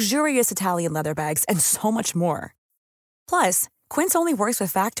 luxurious Italian leather bags, and so much more. Plus, Quince only works with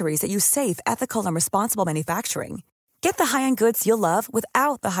factories that use safe, ethical, and responsible manufacturing. Get the high-end goods you'll love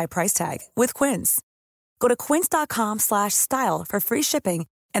without the high price tag with Quince. Go to quince.com/style for free shipping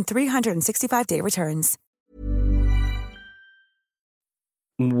and 365-day returns.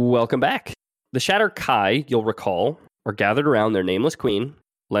 Welcome back. The Shadar Kai, you'll recall, are gathered around their nameless queen,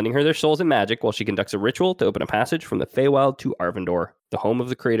 lending her their souls and magic while she conducts a ritual to open a passage from the Feywild to Arvindor, the home of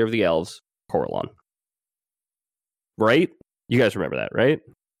the creator of the elves, Corellon. Right? You guys remember that, right?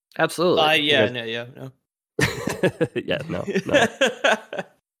 Absolutely. No.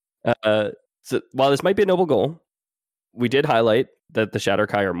 So while this might be a noble goal, we did highlight that the Shadar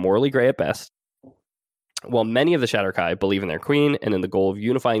Kai are morally gray at best. While many of the Shadar Kai believe in their queen and in the goal of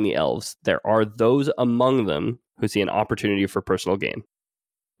unifying the elves, there are those among them who see an opportunity for personal gain.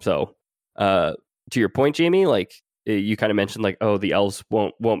 So, to your point, Jamie, like you kind of mentioned, like, oh, the elves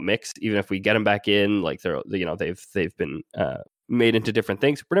won't mix even if we get them back in. Like they've been made into different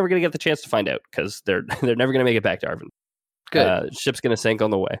things. We're never going to get the chance to find out because they're never going to make it back to Arvin. Good. Ship's going to sink on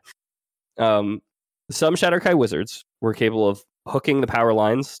the way. Some Shatterkai wizards were capable of hooking the power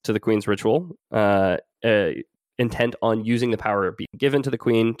lines to the Queen's ritual, intent on using the power being given to the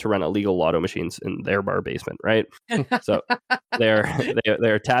Queen to run illegal lotto machines in their bar basement, right? So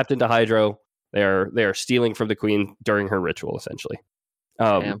they're tapped into hydro. They are stealing from the Queen during her ritual, essentially.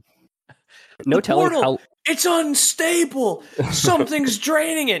 No telling how it's unstable. Something's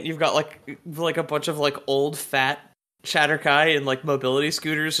draining it. You've got like a bunch of like old fat Shatterkai and like mobility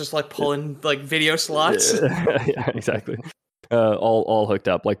scooters just like pulling like video slots. Yeah, exactly. All hooked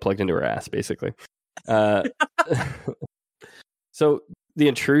up, like plugged into her ass, basically. So the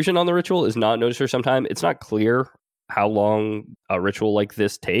intrusion on the ritual is not noticed for some time. It's not clear how long a ritual like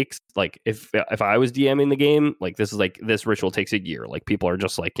this takes. Like if I was DMing the game, like this ritual takes a year. Like people are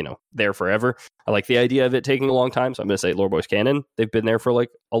just like, there forever. I like the idea of it taking a long time. So I'm going to say Lore Boys canon. They've been there for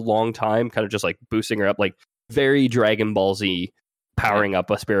like a long time, kind of just like boosting her up, like very Dragon Ball Z, powering up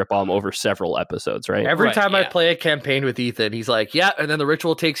a spirit bomb over several episodes, right? Every time I play a campaign with Ethan, he's like, yeah, and then the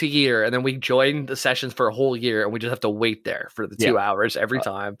ritual takes a year, and then we join the sessions for a whole year, and we just have to wait there for the 2 hours every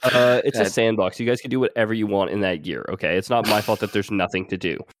time. It's a sandbox. You guys can do whatever you want in that year, okay? It's not my fault that there's nothing to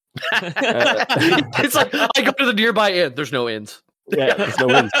do. It's like, I go to the nearby inn. There's no inns. Yeah, there's no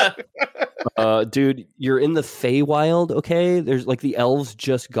inns. Dude, you're in the Feywild, okay? There's like the elves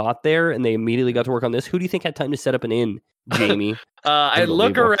just got there, and they immediately got to work on this. Who do you think had time to set up an inn, Jamie? I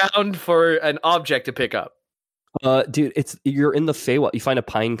look around for an object to pick up. Dude, you're in the Feywild. You find a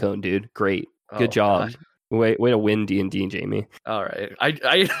pine cone, dude. Great, good job. God. Way to win D&D, Jamie. All right,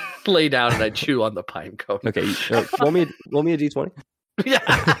 I lay down and I chew on the pine cone. Okay, roll me a D20.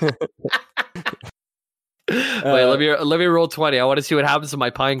 Yeah. Wait, let me roll 20. I want to see what happens to my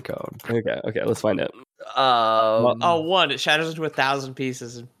pine cone. Okay, let's find out. 1. It shatters into 1,000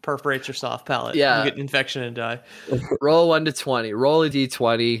 pieces and perforates your soft palate. Yeah, you get an infection and die. Roll 1 to 20. Roll a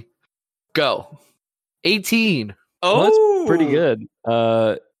d20. Go. 18. Oh, that's pretty good.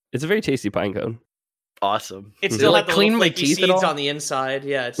 It's a very tasty pine cone. Awesome. It's still like clean my teeth seeds on the inside.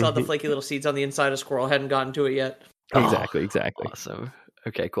 Yeah, it's not the flaky little seeds on the inside. A squirrel hadn't gotten to it yet. Exactly. Awesome.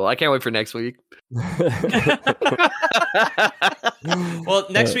 Okay, cool. I can't wait for next week. Well,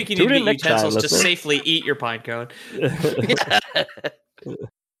 next week you need to get utensils to safely eat your pine cone.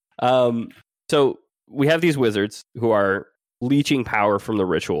 So we have these wizards who are leeching power from the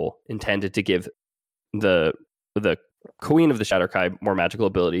ritual intended to give the Queen of the Shatterkai more magical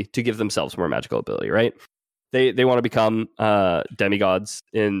ability, to give themselves more magical ability, right? They want to become demigods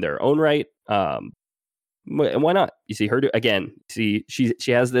in their own right. And why not? You see her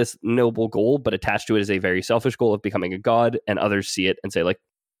she has this noble goal, but attached to it is a very selfish goal of becoming a god, and others see it and say like,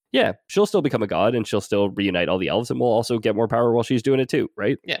 yeah, she'll still become a god and she'll still reunite all the elves, and we'll also get more power while she's doing it too,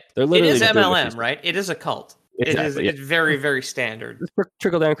 right? Yeah, they're literally it is MLM, right? It is a cult. Exactly, it's very, very standard. It's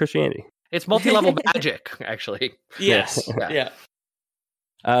trickle down Christianity. It's multi-level magic, actually. Yes. Yeah.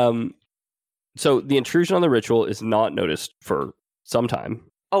 So the intrusion on the ritual is not noticed for some time.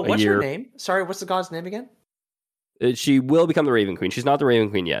 Oh, what's her name? Sorry, what's the god's name again? She will become the Raven Queen. She's not the Raven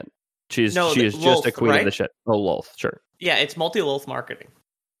Queen yet. She is just a queen, right? Of the shit. Oh, Lolth, sure. Yeah, it's multi-Lolth marketing.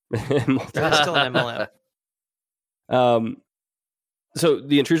 It's still an MLM. So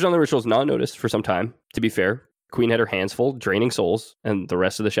the intrusion on the ritual is not noticed for some time. To be fair, Queen had her hands full, draining souls, and the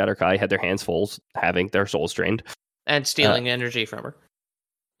rest of the Shatterkai had their hands full, having their souls drained. And stealing energy from her.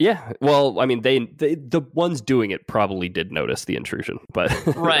 Yeah, well, I mean, the ones doing it probably did notice the intrusion, but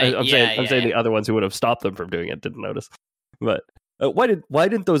right, I'm saying the other ones who would have stopped them from doing it didn't notice. But why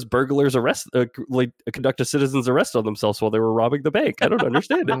didn't those burglars conduct a citizen's arrest on themselves while they were robbing the bank? I don't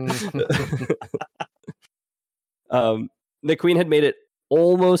understand it. The Queen had made it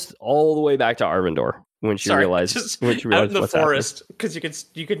almost all the way back to Arvindor when she realized out in the forest, because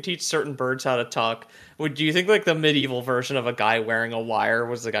you can teach certain birds how to talk. Do you think like the medieval version of a guy wearing a wire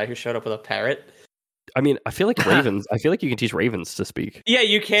was the guy who showed up with a parrot? I mean, I feel like ravens. I feel like you can teach ravens to speak. Yeah,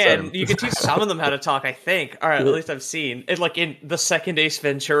 you can. So. You can teach some of them how to talk, I think. All right, at least I've seen it. Like in the second Ace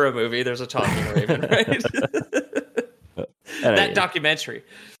Ventura movie, there's a talking raven, right? That documentary.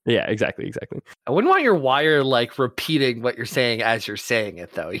 Yeah, exactly. I wouldn't want your wire like repeating what you're saying as you're saying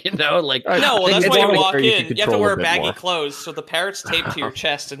it, though. Like no, well, that's why you walk in. You have to wear baggy clothes, so the parrot's taped to your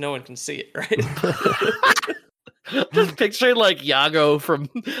chest and no one can see it, right? Just picturing like Iago from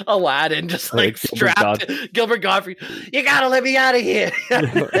Aladdin, just like strapped. Gilbert Godfrey, you gotta let me out of here.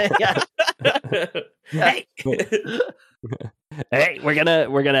 Hey. Hey, we're gonna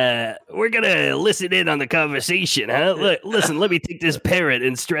listen in on the conversation, huh? Look, listen, let me take this parrot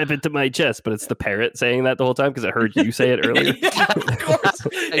and strap it to my chest. But it's the parrot saying that the whole time because I heard you say it earlier. Yeah, of course.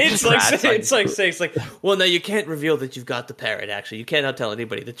 It's like, well, no, you can't reveal that you've got the parrot. Actually, you cannot tell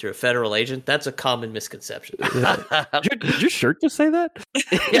anybody that you're a federal agent. That's a common misconception. Did your shirt just say that?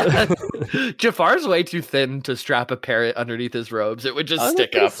 Yeah. Jafar's way too thin to strap a parrot underneath his robes. It would just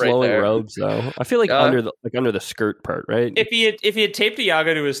stick up right there. Robes, though. I feel like under the skirt part, right? If he had taped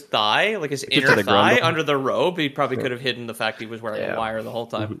Iago to his thigh, like his inner thigh, under the robe, he probably could have hidden the fact he was wearing a wire the whole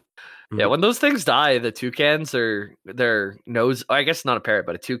time. Mm-hmm. Yeah, when those things die, the toucans are their nose. I guess not a parrot,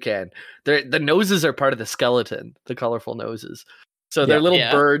 but a toucan. The noses are part of the skeleton, the colorful noses. So their little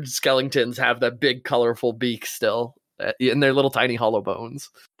bird skeletons have that big colorful beak still, and their little tiny hollow bones.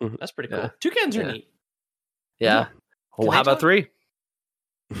 Mm-hmm. That's pretty cool. Toucans are neat. Yeah. Well, how about 3?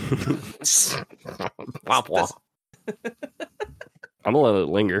 Womp womp. I'm gonna let it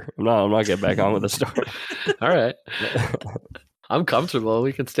linger. I'm not getting back on with the story. All right. I'm comfortable.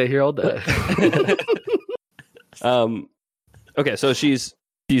 We can stay here all day. Okay, so she's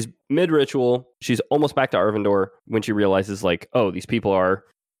mid-ritual. She's almost back to Arvindor when she realizes, like, oh, these people are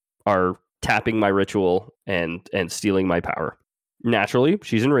tapping my ritual and stealing my power. Naturally,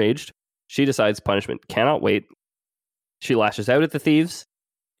 she's enraged. She decides punishment cannot wait. She lashes out at the thieves,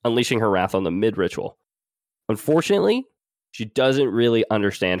 unleashing her wrath on the mid-ritual. Unfortunately, she doesn't really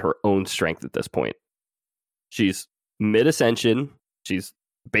understand her own strength at this point. She's mid-ascension. She's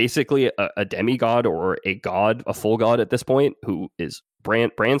basically a demigod or a god, a full god at this point, who is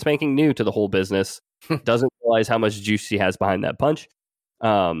brand spanking new to the whole business, doesn't realize how much juice she has behind that punch.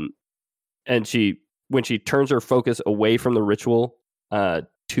 And when she turns her focus away from the ritual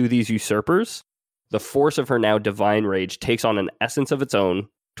to these usurpers, the force of her now divine rage takes on an essence of its own,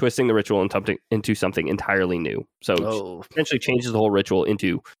 twisting the ritual into something entirely new. So she essentially changes the whole ritual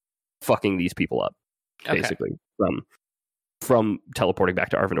into fucking these people up, basically, from teleporting back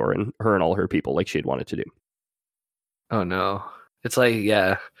to Arvindor and all her people like she had wanted to do. Oh no. It's like, yeah.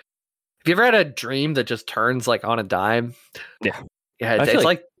 Have you ever had a dream that just turns like on a dime? Yeah. Yeah, it's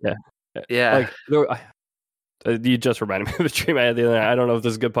like yeah. Like, you just reminded me of a dream I had the other night. I don't know if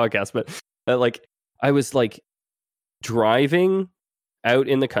this is a good podcast, but like I was like driving out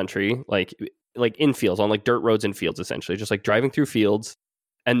in the country, like in fields, on like dirt roads and fields, essentially, just like driving through fields,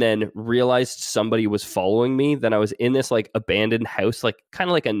 and then realized somebody was following me. Then I was in this like abandoned house, like kind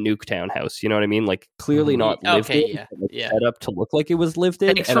of like a Nuketown house, you know what I mean? Like clearly not lived in, but, like, set up to look like it was lived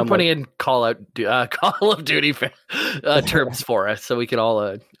in. Thanks for putting in Call of Duty terms for us, so we can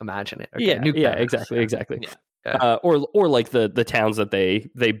all imagine it. Okay, exactly. Yeah. Or like the towns that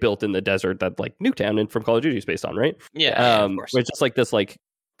they built in the desert that like Nuketown and from Call of Duty is based on, right? Yeah, of course. It's just like this like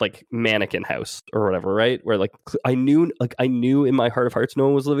mannequin house or whatever, right? Where like I knew in my heart of hearts no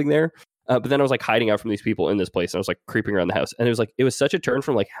one was living there, but then I was like hiding out from these people in this place, and I was like creeping around the house, and it was such a turn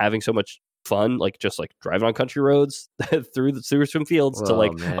from like having so much fun, like just like driving on country roads through some fields to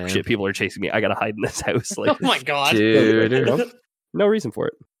like, oh shit, people are chasing me, I gotta hide in this house. Like, oh my god, dude. No reason for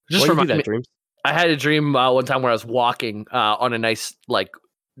it. Just remind me that dreams. I had a dream one time where I was walking on a nice like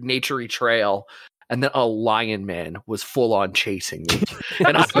naturey trail, and then a lion man was full on chasing me,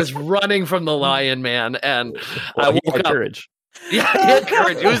 and I was running from the lion man, and I woke up. Courage. Yeah, he had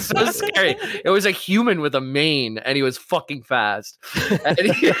courage. It was so scary. It was a human with a mane, and he was fucking fast, and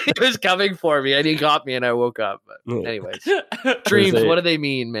he was coming for me, and he got me, and I woke up. But anyways, dreams. What do they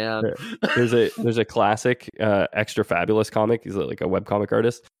mean, man? There's a classic Extra Fabulous comic. He's like a webcomic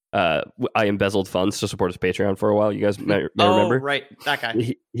artist. I embezzled funds to support his Patreon for a while. You guys may remember? Right, that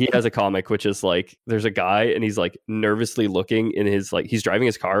guy. He has a comic which is like there's a guy and he's like nervously looking in his like he's driving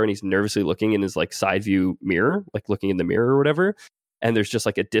his car and he's nervously looking in his like side view mirror, like looking in the mirror or whatever. And there's just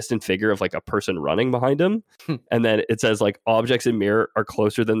like a distant figure of like a person running behind him. And then it says like objects in mirror are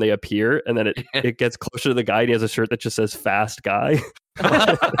closer than they appear. And then it gets closer to the guy and he has a shirt that just says fast guy.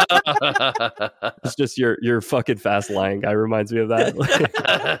 It's just your fucking fast lying guy reminds me of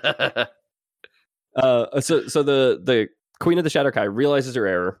that. So the Queen of the Shadar-kai realizes her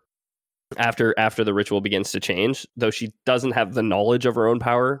error after the ritual begins to change, though she doesn't have the knowledge of her own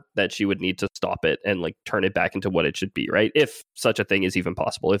power that she would need to stop it and like turn it back into what it should be, right? If such a thing is even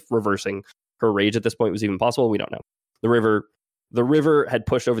possible, if reversing her rage at this point was even possible, we don't know. The river had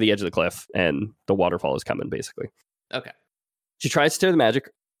pushed over the edge of the cliff and the waterfall is coming, basically. Okay. She tries to tear the magic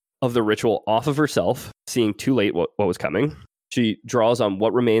of the ritual off of herself, seeing too late what was coming. She draws on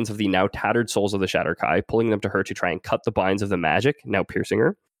what remains of the now tattered souls of the Shadar-kai, pulling them to her to try and cut the binds of the magic, now piercing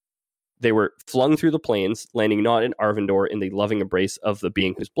her. They were flung through the plains, landing not in Arvindor in the loving embrace of the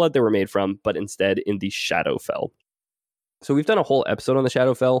being whose blood they were made from, but instead in the Shadowfell. So we've done a whole episode on the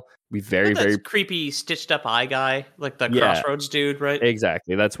Shadowfell. We very creepy stitched up eye guy, like the Yeah. Crossroads dude, right?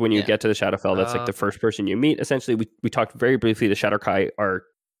 Exactly. That's when you get to the Shadowfell. That's like the first person you meet. Essentially, we talked very briefly. The Shadowkai are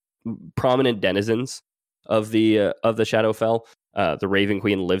prominent denizens of the Shadowfell. The Raven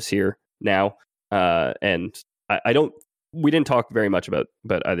Queen lives here now, and we didn't talk very much about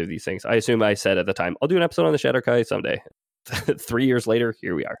either of these things. I assume I said at the time, I'll do an episode on the Shadowkai someday. 3 years later,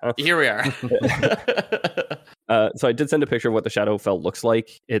 here we are. Huh? Here we are. So I did send a picture of what the Shadowfell looks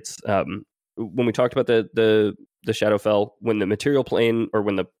like. It's when we talked about the Shadowfell, when the material plane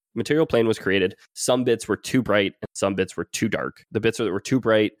was created, some bits were too bright and some bits were too dark. The bits that were too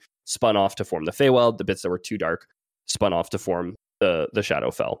bright spun off to form the Feywild. The bits that were too dark spun off to form the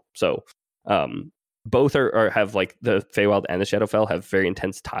Shadowfell. So both have like the Feywild and the Shadowfell have very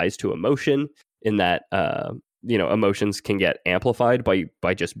intense ties to emotion in that emotions can get amplified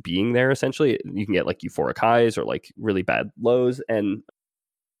by just being there. Essentially, you can get like euphoric highs or like really bad lows, and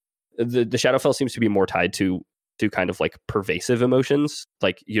the Shadowfell seems to be more tied to kind of like pervasive emotions.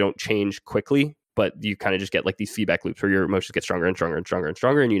 Like you don't change quickly, but you kind of just get like these feedback loops where your emotions get stronger and stronger and stronger and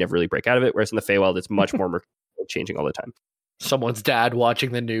stronger, and you never really break out of it. Whereas in the Feywild, it's much more changing all the time. Someone's dad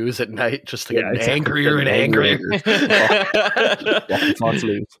watching the news at night just to get exactly. angrier and angrier. Fox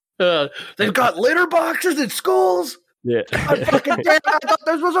News. They've got litter boxes in schools. Yeah. I fucking damn, I thought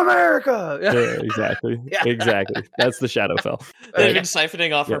this was America. Yeah, exactly. Yeah. Exactly. That's the Shadowfell. They've been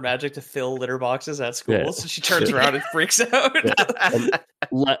siphoning off her magic to fill litter boxes at school. Yeah. So she turns around and freaks out. And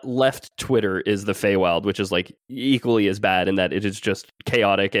left Twitter is the Feywild, which is like equally as bad in that it is just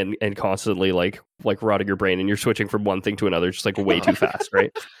chaotic and constantly like rotting your brain, and you're switching from one thing to another just like way too fast,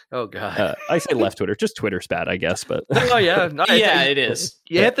 right? Oh god. I say left Twitter, just Twitter's bad, I guess, but Oh yeah, no, it is.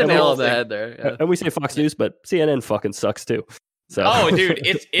 You hit the And nail we'll on the head there. Yeah. and we say Fox News, but CNN fucking sucks too. So Oh, dude,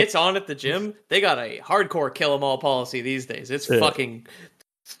 it's on at the gym. They got a hardcore kill 'em all policy these days. It's fucking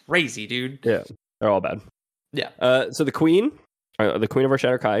crazy, dude. Yeah, they're all bad. Yeah. So the queen of our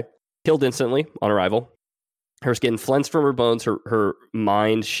Shadowkai, killed instantly on arrival. Her skin flensed from her bones, her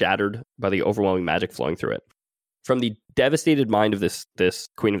mind shattered by the overwhelming magic flowing through it. From the devastated mind of this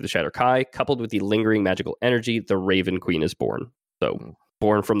queen of the Shadowkai, coupled with the lingering magical energy, the Raven Queen is born. So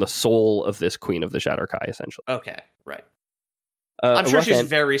born from the soul of this queen of the Shadowkai, essentially. Okay, right. I'm sure rough she's end-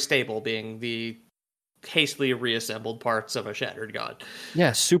 very stable, being the hastily reassembled parts of a shattered god.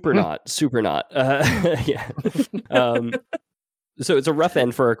 Yeah, super not. Yeah. So it's a rough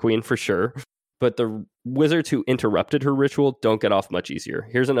end for our queen for sure, but the wizards who interrupted her ritual don't get off much easier.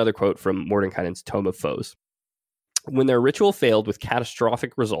 Here's another quote from Mordenkainen's Tome of Foes. When their ritual failed with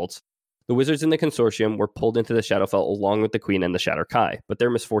catastrophic results, the wizards in the consortium were pulled into the Shadowfell along with the queen and the Shadowkai, but their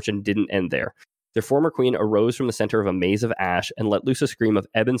misfortune didn't end there. Their former queen arose from the center of a maze of ash and let loose a scream of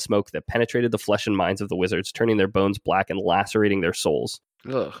ebon smoke that penetrated the flesh and minds of the wizards, turning their bones black and lacerating their souls.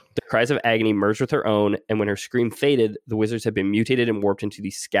 Ugh. The cries of agony merged with her own, and when her scream faded, the wizards had been mutated and warped into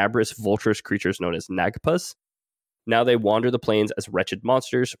these scabrous, vulturous creatures known as Nagpas. Now they wander the plains as wretched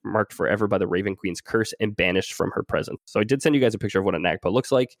monsters, marked forever by the Raven Queen's curse and banished from her presence. So I did send you guys a picture of what a Nagpa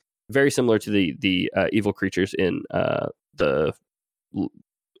looks like. Very similar to the evil creatures in the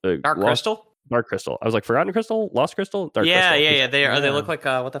Dark Crystal? Dark Crystal. I was like, Forgotten Crystal? Lost Crystal? Dark Yeah, Crystal. yeah. They are. They look like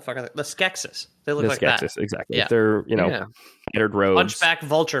what the fuck are they? The Skeksis. They look The like Skeksis, that. exactly. Yeah. They're, battered robes. Hunchback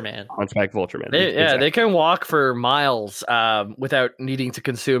Vulture Man. Hunchback Vulture Man. They can walk for miles without needing to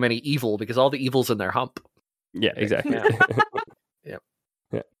consume any evil because all the evil's in their hump. Yeah, exactly. Yeah.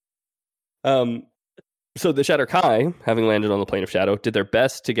 Yeah. So the Shadowkai, having landed on the plane of shadow, did their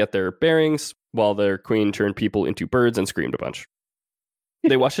best to get their bearings while their queen turned people into birds and screamed a bunch.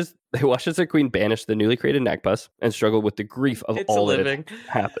 They watched as their queen banished the newly created Nagpas and struggled with the grief of all that had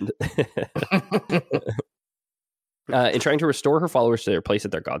happened. In trying to restore her followers to their place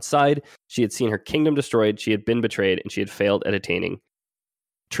at their god's side, she had seen her kingdom destroyed, she had been betrayed, and she had failed at attaining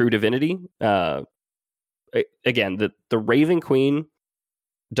true divinity. Again, the Raven Queen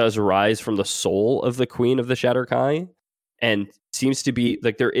does rise from the soul of the queen of the Shadowkai, and seems to be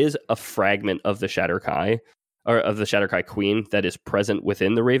like there is a fragment of the Shadowkai, or of the Shadowkai queen, that is present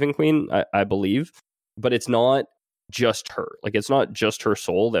within the Raven Queen, I believe, but it's not just her. Like, it's not just her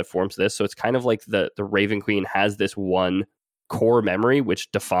soul that forms this. So it's kind of like the Raven Queen has this one core memory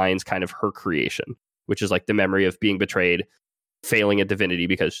which defines kind of her creation, which is like the memory of being betrayed, failing at divinity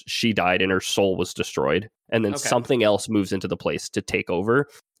because she died and her soul was destroyed, and then something else moves into the place to take over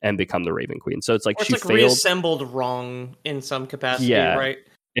and become the Raven Queen. So it's like, she failed, reassembled wrong in some capacity, right?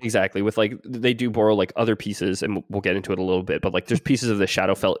 Exactly. With like, they do borrow like other pieces, and we'll get into it a little bit, but like there's pieces of the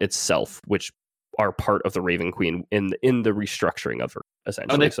Shadowfell itself which are part of the Raven Queen in the restructuring of her,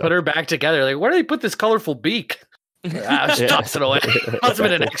 essentially. And they put her back together. Like, where do they put this colorful beak? I was just toss it away. Must have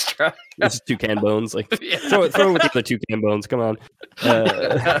been an extra. It's toucan bones. Like Yeah. throw it with the other toucan bones. Come on.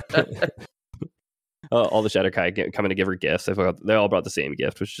 All the Shadowkai coming to give her gifts. They all brought the same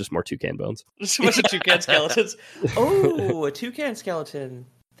gift, which is just more toucan bones. What's a toucan skeletons? Oh, a toucan skeleton.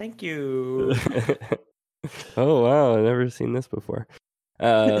 Thank you. Oh wow, I've never seen this before.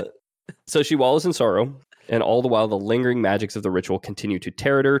 So she wallows in sorrow, and all the while the lingering magics of the ritual continue to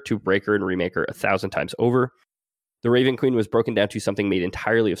tear at her, to break her and remake her 1,000 times over. The Raven Queen was broken down to something made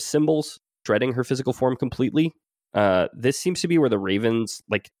entirely of symbols, shredding her physical form completely. This seems to be where the ravens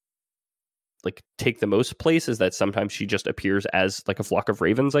like take the most place, is that sometimes she just appears as like a flock of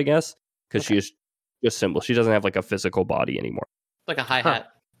ravens, I guess, because she is just symbols. She doesn't have like a physical body anymore. Like a hi-hat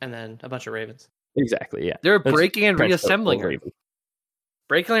and then a bunch of ravens. Exactly, yeah. They're That's breaking and Prince reassembling her. Raven.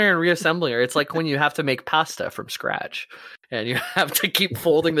 Breaking her and reassembling her. It's like when you have to make pasta from scratch and you have to keep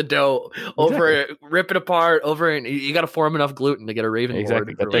folding the dough over it, rip it apart, over it. And you got to form enough gluten to get a raven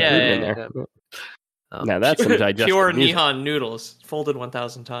Exactly, board. got that gluten in Yeah. there. Now that's some digestive Pure music. Nihon noodles, folded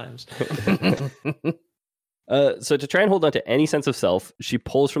 1,000 times. So to try and hold on to any sense of self, she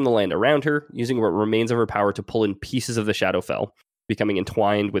pulls from the land around her, using what remains of her power to pull in pieces of the Shadowfell, becoming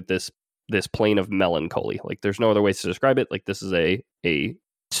entwined with this plane of melancholy. Like there's no other ways to describe it. Like this is a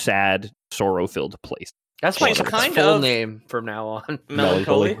sad, sorrow-filled place. That's my She's kind full of- name from now on.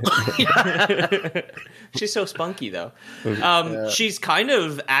 Melancholy. She's so spunky, though. She's kind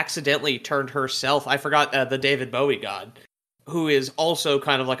of accidentally turned herself. I forgot the David Bowie god, who is also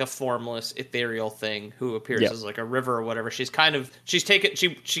kind of like a formless, ethereal thing who appears as like a river or whatever. She's taken.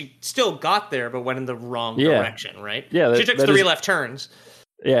 She still got there, but went in the wrong direction, right? Yeah, she took 3 left turns.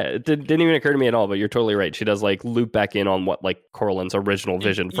 Yeah, it didn't even occur to me at all, but you're totally right. She does like loop back in on what like Corlin's original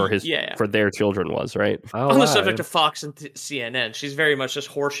vision for for their children was, right? On the subject of Fox and CNN, she's very much just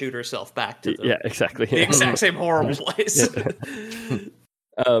horseshoed herself back to exactly the exact same horrible place.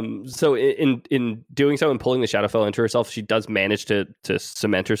 So in doing so and pulling the Shadowfell into herself, she does manage to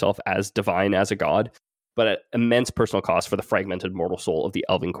cement herself as divine, as a god, but at immense personal cost for the fragmented mortal soul of the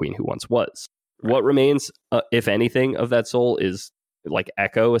Elven Queen who once was. Right. What remains, if anything, of that soul is like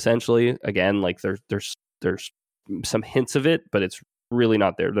echo, essentially. Again, like there's some hints of it, but it's really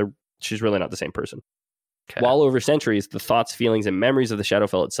not there. She's really not the same person. Okay. While over centuries, the thoughts, feelings, and memories of the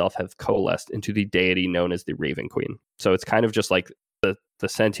Shadowfell itself have coalesced into the deity known as the Raven Queen. So it's kind of just like the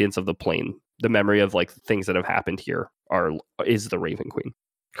sentience of the plane. The memory of like things that have happened here is the Raven Queen.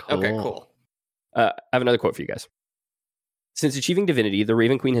 Cool. Okay, cool. I have another quote for you guys. Since achieving divinity, the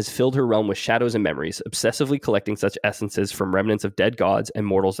Raven Queen has filled her realm with shadows and memories, obsessively collecting such essences from remnants of dead gods and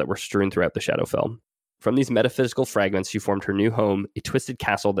mortals that were strewn throughout the Shadowfell. From these metaphysical fragments, she formed her new home, a twisted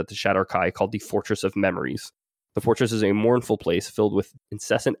castle that the Shadowkai called the Fortress of Memories. The fortress is a mournful place filled with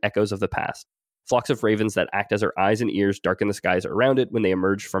incessant echoes of the past. Flocks of ravens that act as her eyes and ears darken the skies around it when they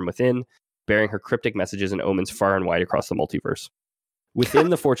emerge from within, bearing her cryptic messages and omens far and wide across the multiverse. Within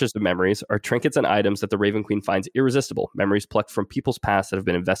the Fortress of Memories are trinkets and items that the Raven Queen finds irresistible, memories plucked from people's past that have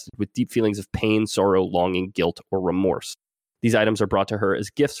been invested with deep feelings of pain, sorrow, longing, guilt, or remorse. These items are brought to her as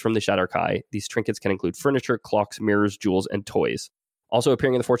gifts from the Shadowkai. These trinkets can include furniture, clocks, mirrors, jewels, and toys. Also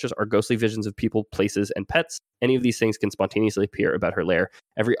appearing in the fortress are ghostly visions of people, places, and pets. Any of these things can spontaneously appear about her lair,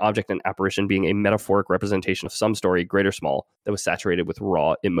 every object and apparition being a metaphoric representation of some story, great or small, that was saturated with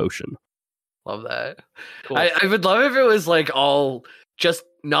raw emotion. Love that. Cool. I would love if it was like all just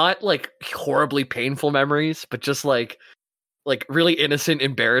not like horribly painful memories, but just like really innocent,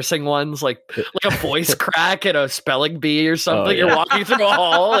 embarrassing ones, like a voice crack and a spelling bee or something. Oh, yeah. You're walking through a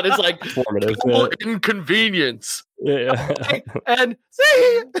hall and it's like Formative, total inconvenience. Yeah. And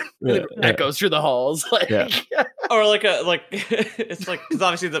see, echoes through the halls. Like, Or it's like, because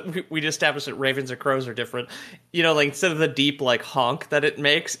obviously we just established that ravens or crows are different. You know, like instead of the deep like honk that it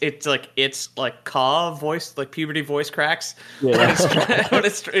makes, it's like caw voice, like puberty voice cracks. Yeah. When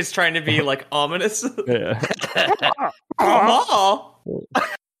it's trying to be like ominous. Yeah. Caw.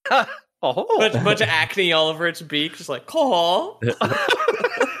 oh, Bunch of acne all over its beak, just like caw.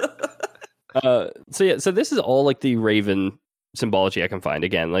 So this is all like the Raven symbology I can find.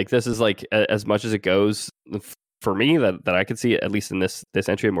 Again, like this is like as much as it goes for me that I could see, at least in this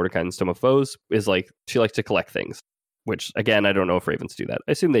entry of Mordecai and Stone of Foes, is like she likes to collect things, which again I don't know if ravens do that.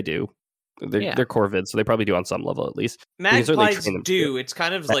 I assume they do. They're corvids, so they probably do on some level at least. Magpies do. It's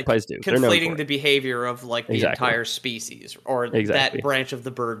kind of like conflating the behavior of like the entire species or that branch of the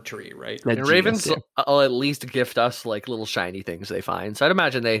bird tree, right? And ravens will at least gift us like little shiny things they find. So I'd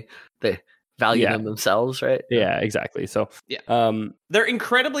imagine they value them themselves, right? Yeah, exactly. So they're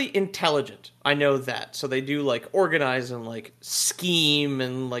incredibly intelligent. I know that. So they do like organize and like scheme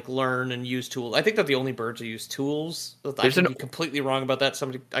and like learn and use tools. I think they're the only birds who use tools. I can be completely wrong about that.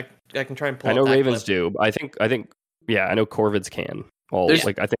 Somebody, I can try and pull. I know up that ravens clip. do. I think. Yeah, I know corvids can. I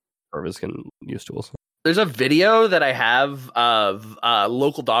think corvids can use tools. There's a video that I have of a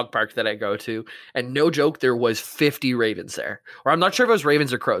local dog park that I go to, and no joke, there was 50 ravens there. Or I'm not sure if it was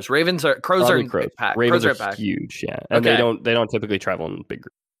ravens or crows. Crows are in crows. pack. Ravens crows are huge, yeah, and they don't typically travel in big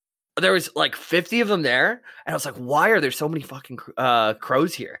groups. There was like 50 of them there, and I was like, why are there so many fucking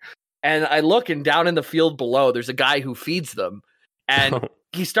crows here? And I look, and down in the field below, there's a guy who feeds them, and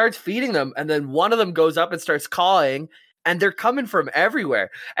he starts feeding them, and then one of them goes up and starts cawing. And they're coming from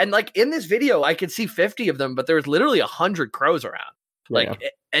everywhere. And like in this video, I could see 50 of them, but there was literally 100 crows around.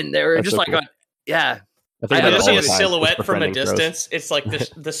 And they were That's just so like, cool. I just see a silhouette from a distance. Crows. It's like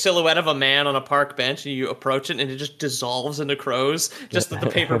the silhouette of a man on a park bench, and you approach it, and it just dissolves into crows. Just that the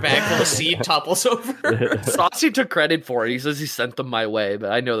paper bag full of seed topples over. Saucy took credit for it. He says he sent them my way,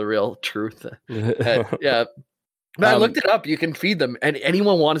 but I know the real truth. But I looked it up. You can feed them, and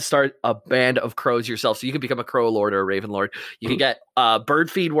anyone want to start a band of crows yourself, so you can become a crow lord or a raven lord. You can get Bird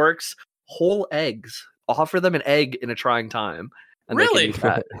Feed Works whole eggs. Offer them an egg in a trying time. And really?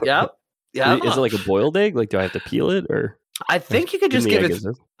 Yeah. Is it like a boiled egg? Like, do I have to peel it, or? I think you could just give it.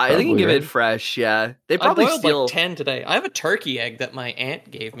 I think you can give it fresh. Yeah, they probably boiled like 10 today. I have a turkey egg that my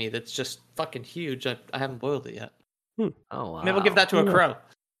aunt gave me. That's just fucking huge. I haven't boiled it yet. Oh, wow. Maybe I'll give that to a crow.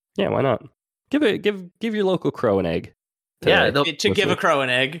 Yeah, why not? Give your local crow an egg. Give a crow an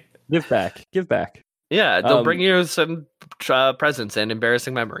egg. Give back. Yeah, they'll bring you some presents and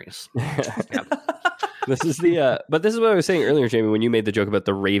embarrassing memories. This is but this is what I was saying earlier, Jamie, when you made the joke about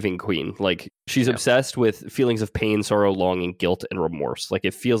the raving queen. Like, she's obsessed with feelings of pain, sorrow, longing, guilt, and remorse. Like,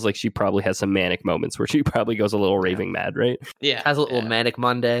 it feels like she probably has some manic moments where she probably goes a little raving mad, right? Yeah, has a little manic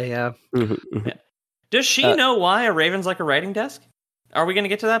Monday. Yeah. Mm-hmm. Yeah. Does she know why a raven's like a writing desk? Are we going to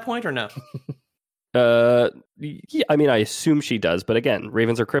get to that point or no? Yeah, I mean, I assume she does, but again,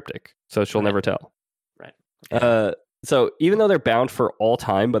 ravens are cryptic, so she'll never tell. Right. So even though they're bound for all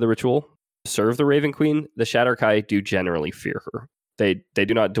time by the ritual to serve the Raven Queen, the Shadar-kai do generally fear her. They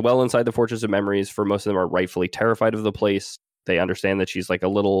do not dwell inside the Fortress of Memories, for most of them are rightfully terrified of the place. They understand that she's like a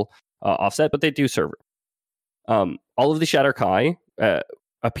little offset, but they do serve her. All of the Shadar-kai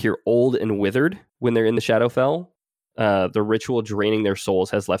appear old and withered when they're in the Shadowfell. The ritual draining their souls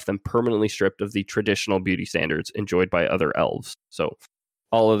has left them permanently stripped of the traditional beauty standards enjoyed by other elves. So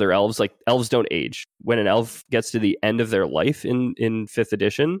all other elves, like, elves don't age. When an elf gets to the end of their life in 5th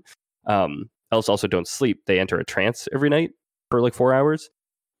edition, elves also don't sleep. They enter a trance every night for like 4 hours.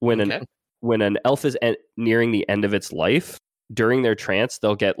 When an elf is nearing the end of its life, during their trance,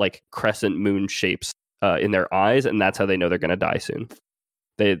 they'll get like crescent moon shapes in their eyes, and that's how they know they're going to die soon.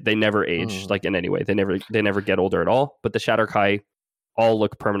 They never age like in any way. They never get older at all. But the Shadar-kai all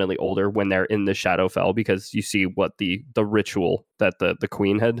look permanently older when they're in the Shadowfell, because you see what the ritual that the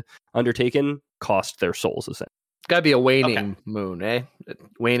queen had undertaken cost their souls. Essentially, it's got to be a waning moon, eh?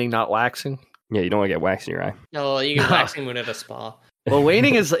 Waning, not waxing. Yeah, you don't want to get wax in your eye. No, you get waxing moon at a spa. Well,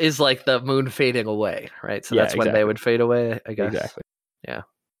 waning is like the moon fading away, right? So that's when they would fade away, I guess. Exactly. Yeah.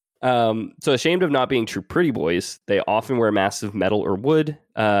 So ashamed of not being true pretty boys, they often wear masks of metal or wood,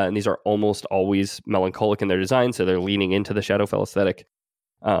 and these are almost always melancholic in their design, so they're leaning into the Shadowfell aesthetic.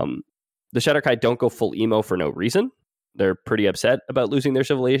 The Shadar-kai don't go full emo for no reason. They're pretty upset about losing their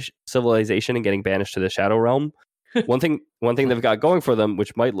civilization and getting banished to the Shadow Realm. One thing they've got going for them,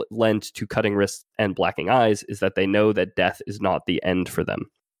 which might lend to cutting wrists and blacking eyes, is that they know that death is not the end for them.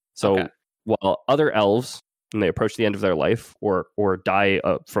 So while other elves, when they approach the end of their life or die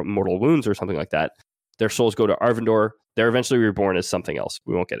from mortal wounds or something like that, their souls go to Arvindor. They're eventually reborn as something else.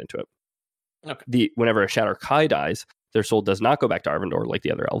 We won't get into it. Okay. Whenever a Shadar-kai dies, their soul does not go back to Arvindor like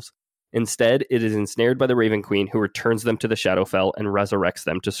the other elves. Instead, it is ensnared by the Raven Queen, who returns them to the Shadowfell and resurrects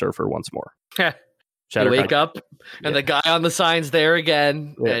them to serve her once more. You wake up, and the guy on the sign's there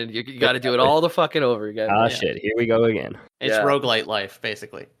again, and you got to do it all the fucking over again. Shit, here we go again. It's roguelite life,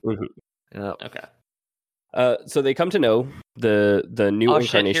 basically. Mm-hmm. Yeah. Okay. So they come to know the new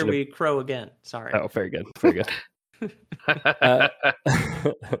incarnation. Shit, here we crow again. Sorry. Oh, very good. Very good.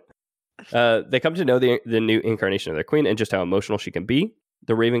 They come to know the new incarnation of their queen and just how emotional she can be.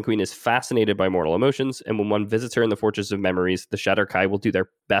 The Raven Queen is fascinated by mortal emotions, and when one visits her in the Fortress of Memories, the Shadar-kai will do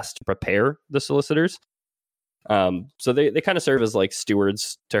their best to prepare the solicitors. So they kind of serve as like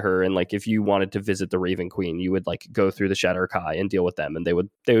stewards to her, and like if you wanted to visit the Raven Queen, you would like go through the Shadar-kai and deal with them, and they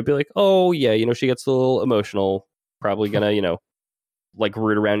would be like, oh yeah, she gets a little emotional, probably gonna like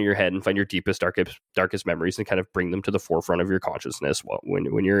root around in your head and find your deepest, darkest memories and kind of bring them to the forefront of your consciousness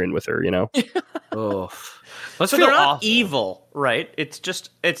when you're in with her, you know? Oh, So they're not evil, right? It's just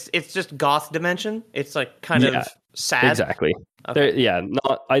goth dimension. It's like kind of sad. Exactly. Okay.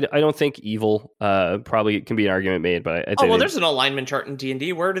 I don't think evil. Probably can be an argument made, but I think there's an alignment chart in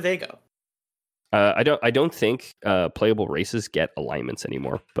D&D. Where do they go? I don't think playable races get alignments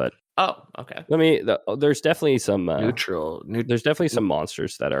anymore. But okay. There's definitely some neutral. There's definitely some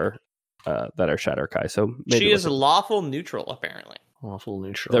monsters that are Shadar-kai. So maybe she is lawful neutral, apparently. Lawful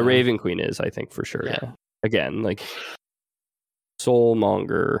neutral. The Raven Queen is, I think, for sure. Yeah. Again, like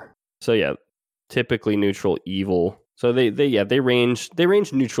soulmonger. So yeah, typically neutral evil. So they range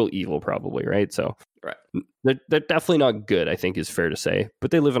neutral evil probably, right? So right. They're definitely not good, I think is fair to say,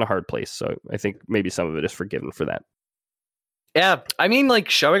 but they live in a hard place. So I think maybe some of it is forgiven for that. Yeah, I mean, like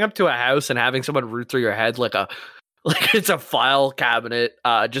showing up to a house and having someone root through your head like it's a file cabinet,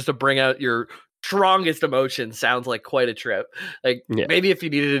 just to bring out your strongest emotions sounds like quite a trip. Like maybe if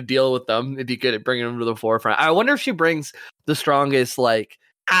you needed to deal with them, it'd be good at bringing them to the forefront. I wonder if she brings the strongest like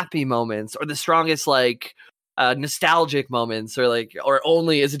happy moments or the strongest like nostalgic moments, or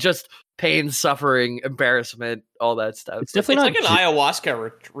only is it just pain, suffering, embarrassment, all that stuff. It's definitely like an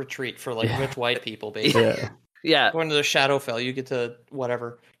ayahuasca retreat for like rich white people, basically. Yeah. Going to the Shadowfell, you get to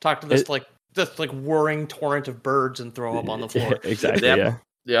talk to this whirring torrent of birds and throw up on the floor. Exactly.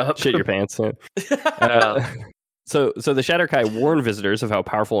 Yeah. Shit your pants. So the Shadar-kai warn visitors of how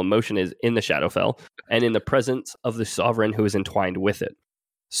powerful emotion is in the Shadowfell and in the presence of the sovereign who is entwined with it.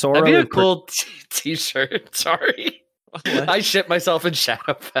 That'd be a cool t-shirt. Sorry. What? I shit myself in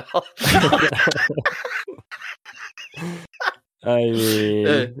Shadowfell. I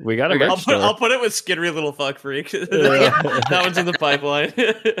mean, we got a I'll put it with Skidry Little Fuck Freak. That one's in the pipeline.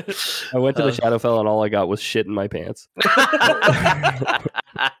 I went to the Shadowfell and all I got was shit in my pants. I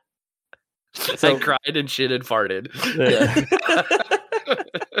cried and shit and farted.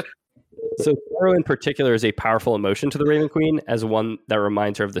 So sorrow in particular is a powerful emotion to the Raven Queen, as one that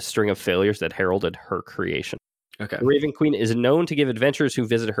reminds her of the string of failures that heralded her creation. Okay. The Raven Queen is known to give adventurers who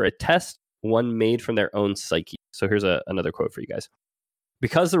visit her a test, one made from their own psyche. So here's another quote for you guys.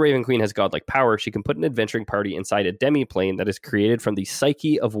 Because the Raven Queen has godlike power, she can put an adventuring party inside a demi-plane that is created from the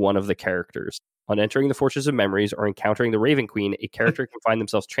psyche of one of the characters. On entering the Fortress of Memories or encountering the Raven Queen, a character can find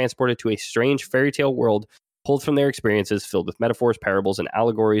themselves transported to a strange fairy tale world pulled from their experiences, filled with metaphors, parables, and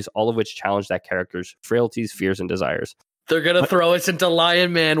allegories, all of which challenge that character's frailties, fears, and desires. They're going to throw us into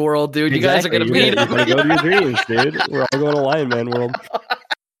Lion Man world, dude. Exactly. You guys are going to meet them. You're going to go to your dreams, dude. We're all going to Lion Man world.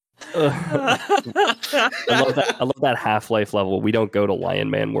 I love that Half-Life level. We don't go to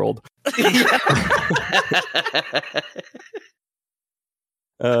Lion Man world.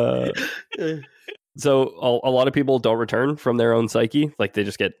 So a lot of people don't return from their own psyche. Like they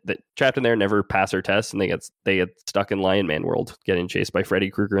just get trapped in there, never pass their tests, and they get stuck in Lion Man world, getting chased by Freddy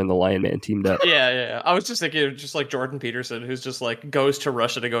Krueger and the Lion Man teamed up. Yeah. I was just thinking of just like Jordan Peterson, who's just like goes to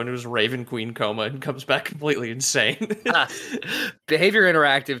Russia to go into his Raven Queen coma and comes back completely insane. Behavior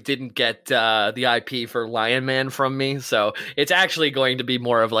Interactive didn't get the IP for Lion Man from me, so it's actually going to be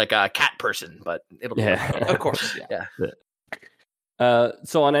more of like a cat person, but it'll be of course. Yeah.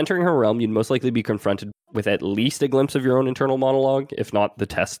 So on entering her realm, you'd most likely be confronted with at least a glimpse of your own internal monologue, if not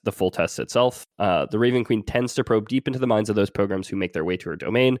the full test itself. The Raven Queen tends to probe deep into the minds of those programs who make their way to her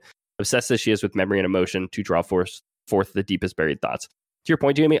domain, obsessed as she is with memory and emotion, to draw forth the deepest buried thoughts. To your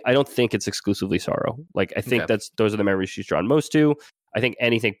point, Jamie, I don't think it's exclusively sorrow. Like I think those are the memories she's drawn most to. I think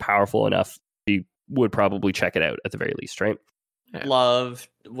anything powerful enough, she would probably check it out at the very least, right? Yeah. Love,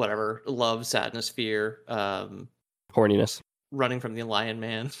 sadness, fear, horniness. Running from the Lion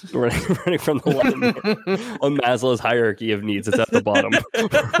Man. running from the Lion Man. On Maslow's hierarchy of needs, it's at the bottom.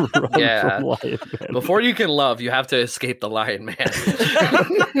 Yeah. Before you can love, you have to escape the Lion Man.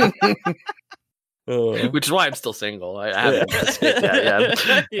 Which is why I'm still single. I haven't escaped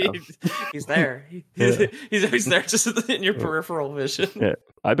that yet. He's there. He's there just in your peripheral vision. Yeah.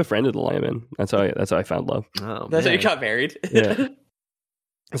 I befriended the Lion Man. That's how I found love. That's how you got married. Yeah.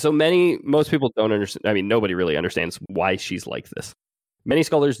 So most people don't understand. I mean, nobody really understands why she's like this. Many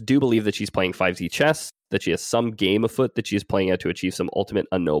scholars do believe that she's playing 5e chess, that she has some game afoot that she is playing out to achieve some ultimate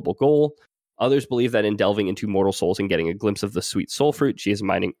unknowable goal. Others believe that in delving into mortal souls and getting a glimpse of the sweet soul fruit, she is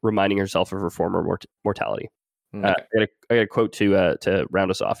reminding herself of her former mortality. I got a quote to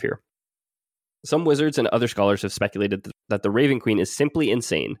round us off here. Some wizards and other scholars have speculated that the Raven Queen is simply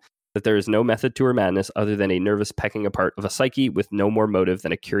insane, that there is no method to her madness other than a nervous pecking apart of a psyche with no more motive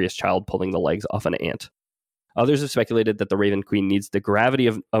than a curious child pulling the legs off an ant. Others have speculated that the Raven Queen needs the gravity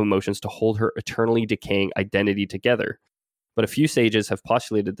of emotions to hold her eternally decaying identity together. but a few sages have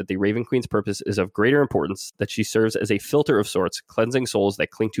postulated that the Raven Queen's purpose is of greater importance, that she serves as a filter of sorts, cleansing souls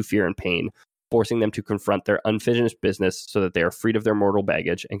that cling to fear and pain, forcing them to confront their unfinished business so that they are freed of their mortal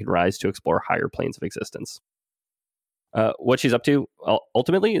baggage and can rise to explore higher planes of existence. What she's up to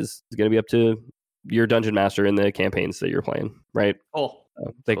ultimately is going to be up to your dungeon master in the campaigns that you're playing, right?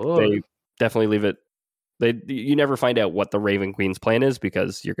 They definitely leave it. You never find out what the Raven Queen's plan is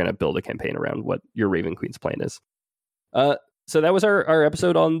because you're going to build a campaign around what your Raven Queen's plan is. So that was our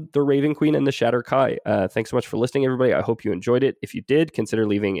episode on the Raven Queen and the Shatter Kai. Thanks so much for listening, everybody. I hope you enjoyed it. If you did, consider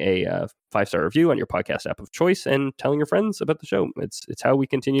leaving a 5-star review on your podcast app of choice and telling your friends about the show. It's how we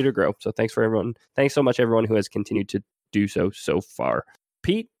continue to grow. So thanks so much, everyone who has continued to do so far.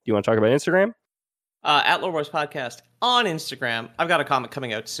 Pete, do you want to talk about Instagram? At Lore Boys Podcast on Instagram. I've got a comic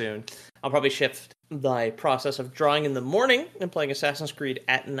coming out soon. I'll probably shift my process of drawing in the morning and playing Assassin's Creed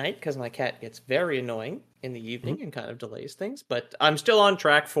at night because my cat gets very annoying in the evening and kind of delays things. But I'm still on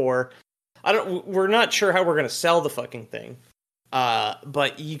track for. We're not sure how we're going to sell the fucking thing.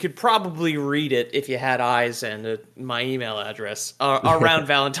 But you could probably read it if you had eyes and my email address around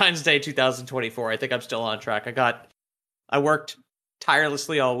Valentine's Day 2024. I think I'm still on track. I worked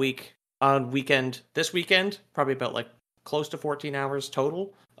tirelessly all week on this weekend, probably about like close to 14 hours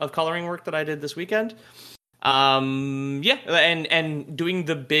total of coloring work that I did this weekend. And doing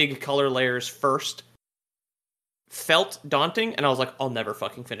the big color layers first felt daunting, and I was like, I'll never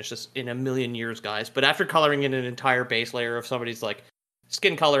fucking finish this in a million years, guys. But after coloring in an entire base layer of somebody's like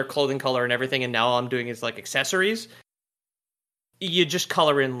skin color, clothing color, and everything, and now all I'm doing is like accessories, you just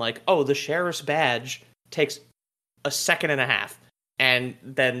color in like, oh, the sheriff's badge takes a second and a half. And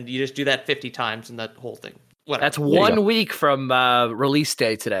then you just do that 50 times and that whole thing. Whatever. That's 1 week from release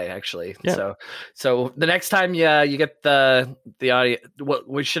day today, actually. Yeah. So the next time you get the audio,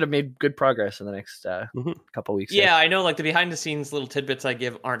 we should have made good progress in the next couple weeks. Yeah, I know. Like the behind the scenes little tidbits I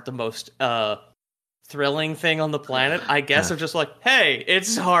give aren't the most thrilling thing on the planet. I guess I'm just like, hey,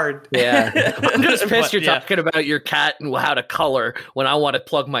 it's hard. Yeah, I'm just pissed you're talking about your cat and how to color when I want to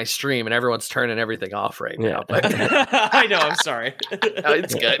plug my stream and everyone's turning everything off right now. But I know, I'm sorry. No,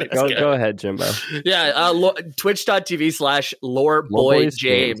 it's good. Go ahead, Jimbo. Yeah,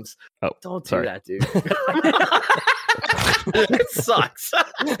 twitch.tv/LoreBoyJames. Oh, don't sorry. do that, dude. It sucks.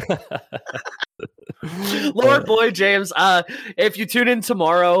 Lord Boy James, if you tune in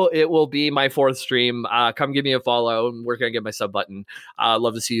tomorrow, it will be my 4th stream. Come give me a follow. I'm working on getting my sub button.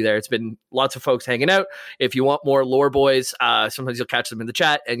 Love to see you there. It's been lots of folks hanging out. If you want more Lore Boys, sometimes you'll catch them in the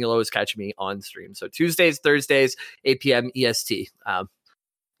chat, and you'll always catch me on stream. So Tuesdays, Thursdays, 8 p.m. EST.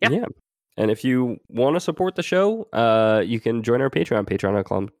 Yeah. And if you want to support the show, you can join our Patreon,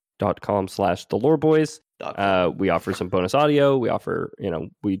 patreon.com/theloreboys. We offer some bonus audio. We offer,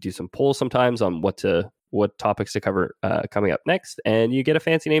 we do some polls sometimes on what topics to cover coming up next. And you get a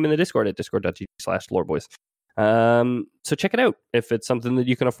fancy name in the Discord at discord.gg/loreboys. So check it out if it's something that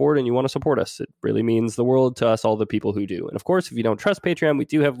you can afford and you want to support us. It really means the world to us, all the people who do. And of course, if you don't trust Patreon, we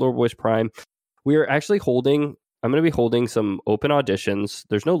do have Lore Boys Prime. We are actually I'm going to be holding some open auditions.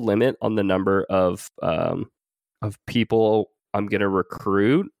 There's no limit on the number of people I'm going to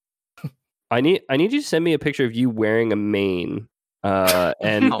recruit. I need you to send me a picture of you wearing a mane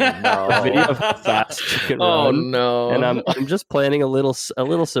and a video of how fast you can run. Oh no! And I'm just planning a little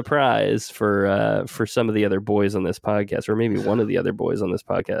surprise for some of the other boys on this podcast, or maybe one of the other boys on this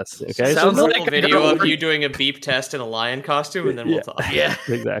podcast. Okay, sounds like a video of you doing a beep test in a lion costume, and then we'll talk. Yeah,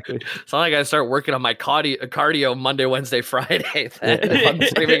 exactly. It's not like I gotta start working on my cardio Monday, Wednesday, Friday. If I'm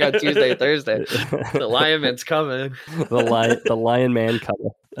streaming on Tuesday, Thursday. The lion man's coming. The lion man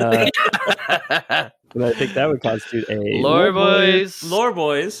coming. And I think that would constitute a Lore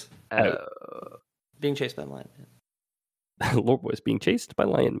Boys. Being chased by lion man. Lore Boys being chased by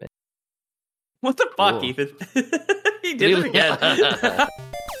lion man. What the fuck, Ethan? He did it again.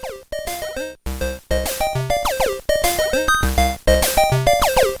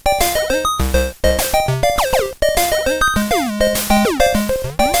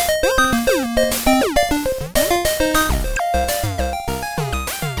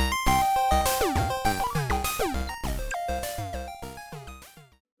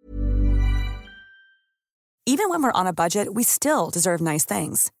 Even when we're on a budget, we still deserve nice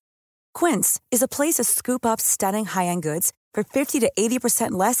things. Quince is a place to scoop up stunning high-end goods for 50 to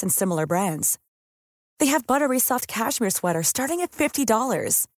 80% less than similar brands. They have buttery soft cashmere sweaters starting at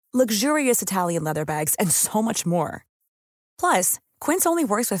 $50, luxurious Italian leather bags, and so much more. Plus, Quince only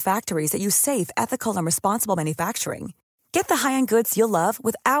works with factories that use safe, ethical, and responsible manufacturing. Get the high-end goods you'll love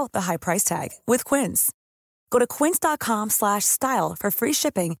without the high price tag with Quince. Go to quince.com/style for free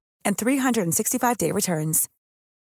shipping and 365-day returns.